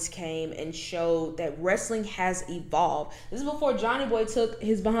talents came and showed that wrestling has evolved. This is before Johnny Boy took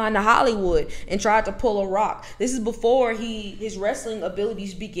his behind to Hollywood and tried to pull a Rock. This is before his wrestling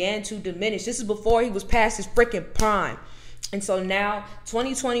abilities began to diminish. This is before he was past his freaking prime. And so now,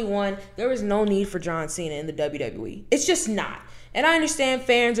 2021, there is no need for John Cena in the WWE. It's just not. And I understand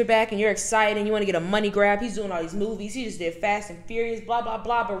fans are back and you're excited and you want to get a money grab. He's doing all these movies. He just did Fast and Furious, blah, blah,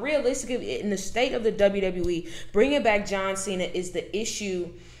 blah. But realistically, in the state of the WWE, bringing back John Cena is the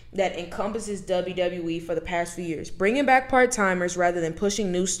issue that encompasses WWE for the past few years. Bringing back part-timers rather than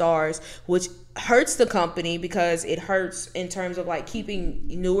pushing new stars, which hurts the company because it hurts in terms of like keeping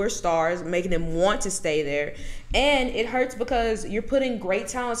newer stars, making them want to stay there. And it hurts because you're putting great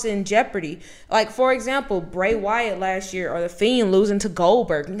talents in jeopardy. Like, for example, Bray Wyatt last year, or The Fiend losing to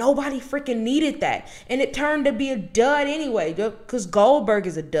Goldberg. Nobody freaking needed that. And it turned to be a dud anyway, because Goldberg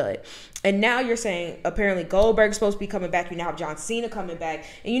is a dud. And now you're saying apparently Goldberg's supposed to be coming back. You now have John Cena coming back.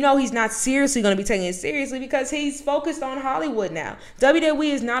 And you know he's not seriously going to be taking it seriously because he's focused on Hollywood now.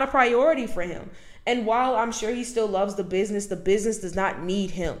 WWE is not a priority for him. And while I'm sure he still loves the business does not need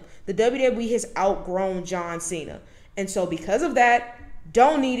him. The WWE has outgrown John Cena. And so because of that,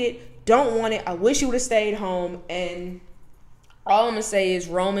 don't need it, don't want it. I wish he would have stayed home. And all I'm going to say is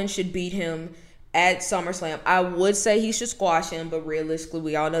Roman should beat him at SummerSlam. I would say he should squash him, but realistically,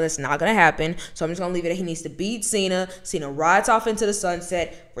 we all know that's not going to happen. So I'm just going to leave it at he needs to beat Cena. Cena rides off into the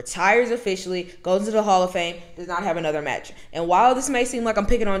sunset, retires officially, goes into the Hall of Fame, does not have another match. And while this may seem like I'm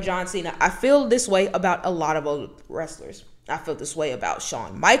picking on John Cena, I feel this way about a lot of old wrestlers. I felt this way about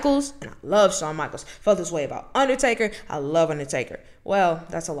Shawn Michaels, and I love Shawn Michaels. Felt this way about Undertaker. I love Undertaker. Well,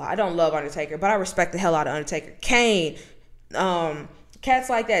 that's a lie. I don't love Undertaker, but I respect the hell out of Undertaker. Kane, cats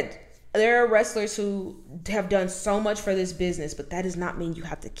like that. There are wrestlers who have done so much for this business, but that does not mean you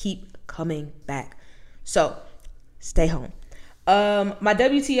have to keep coming back. So, stay home. My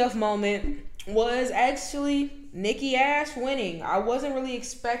WTF moment was actually Nikki Ash winning. I wasn't really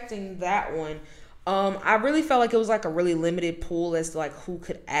expecting that one. I really felt like it was like a really limited pool as to like who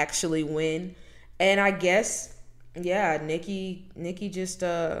could actually win. And I guess, yeah, Nikki just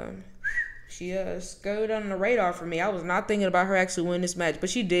she skirted on the radar for me. I was not thinking about her actually winning this match, but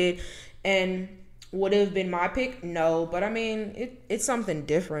she did. And would it have been my pick? No. But I mean, it's something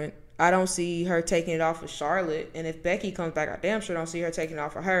different. I don't see her taking it off of Charlotte. And if Becky comes back, I damn sure don't see her taking it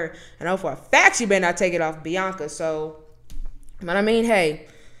off of her. I know for a fact she better not take it off Bianca. So, but I mean, hey,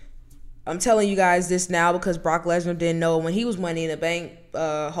 I'm telling you guys this now because Brock Lesnar didn't know when he was Money in the Bank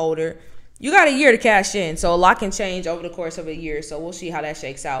holder. You got a year to cash in. So a lot can change over the course of a year. So we'll see how that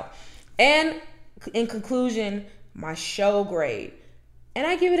shakes out. And in conclusion, my show grade. And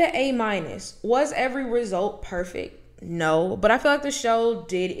I give it an A-. Was every result perfect? No. But I feel like the show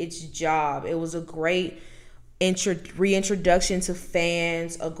did its job. It was a great reintroduction to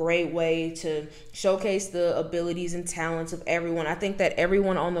fans, a great way to showcase the abilities and talents of everyone. I think that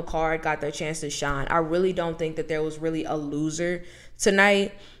everyone on the card got their chance to shine. I really don't think that there was really a loser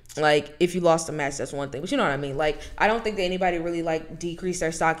tonight. Like, if you lost a match, that's one thing. But you know what I mean? Like, I don't think that anybody really, like, decreased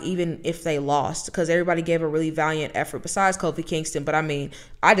their stock even if they lost. Because everybody gave a really valiant effort besides Kofi Kingston. But, I mean,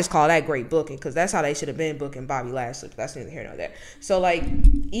 I just call that great booking. Because that's how they should have been booking Bobby Lashley. But that's neither here nor there. So, like,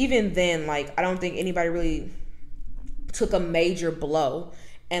 even then, like, I don't think anybody really took a major blow.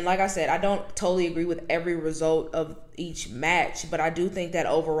 And like I said, I don't totally agree with every result of each match, but I do think that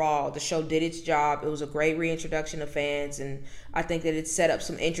overall the show did its job. It was a great reintroduction of fans, and I think that it set up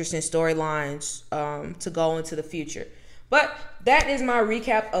some interesting storylines to go into the future. But that is my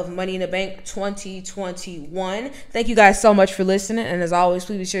recap of Money in the Bank 2021. Thank you guys so much for listening. And as always,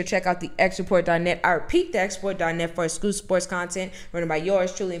 please be sure to check out the xreport.net. I repeat, the xreport.net for exclusive sports content written by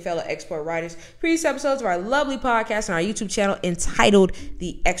yours truly and fellow Export writers. Previous episodes of our lovely podcast on our YouTube channel entitled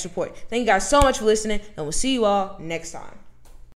The X Report. Thank you guys so much for listening, and we'll see you all next time.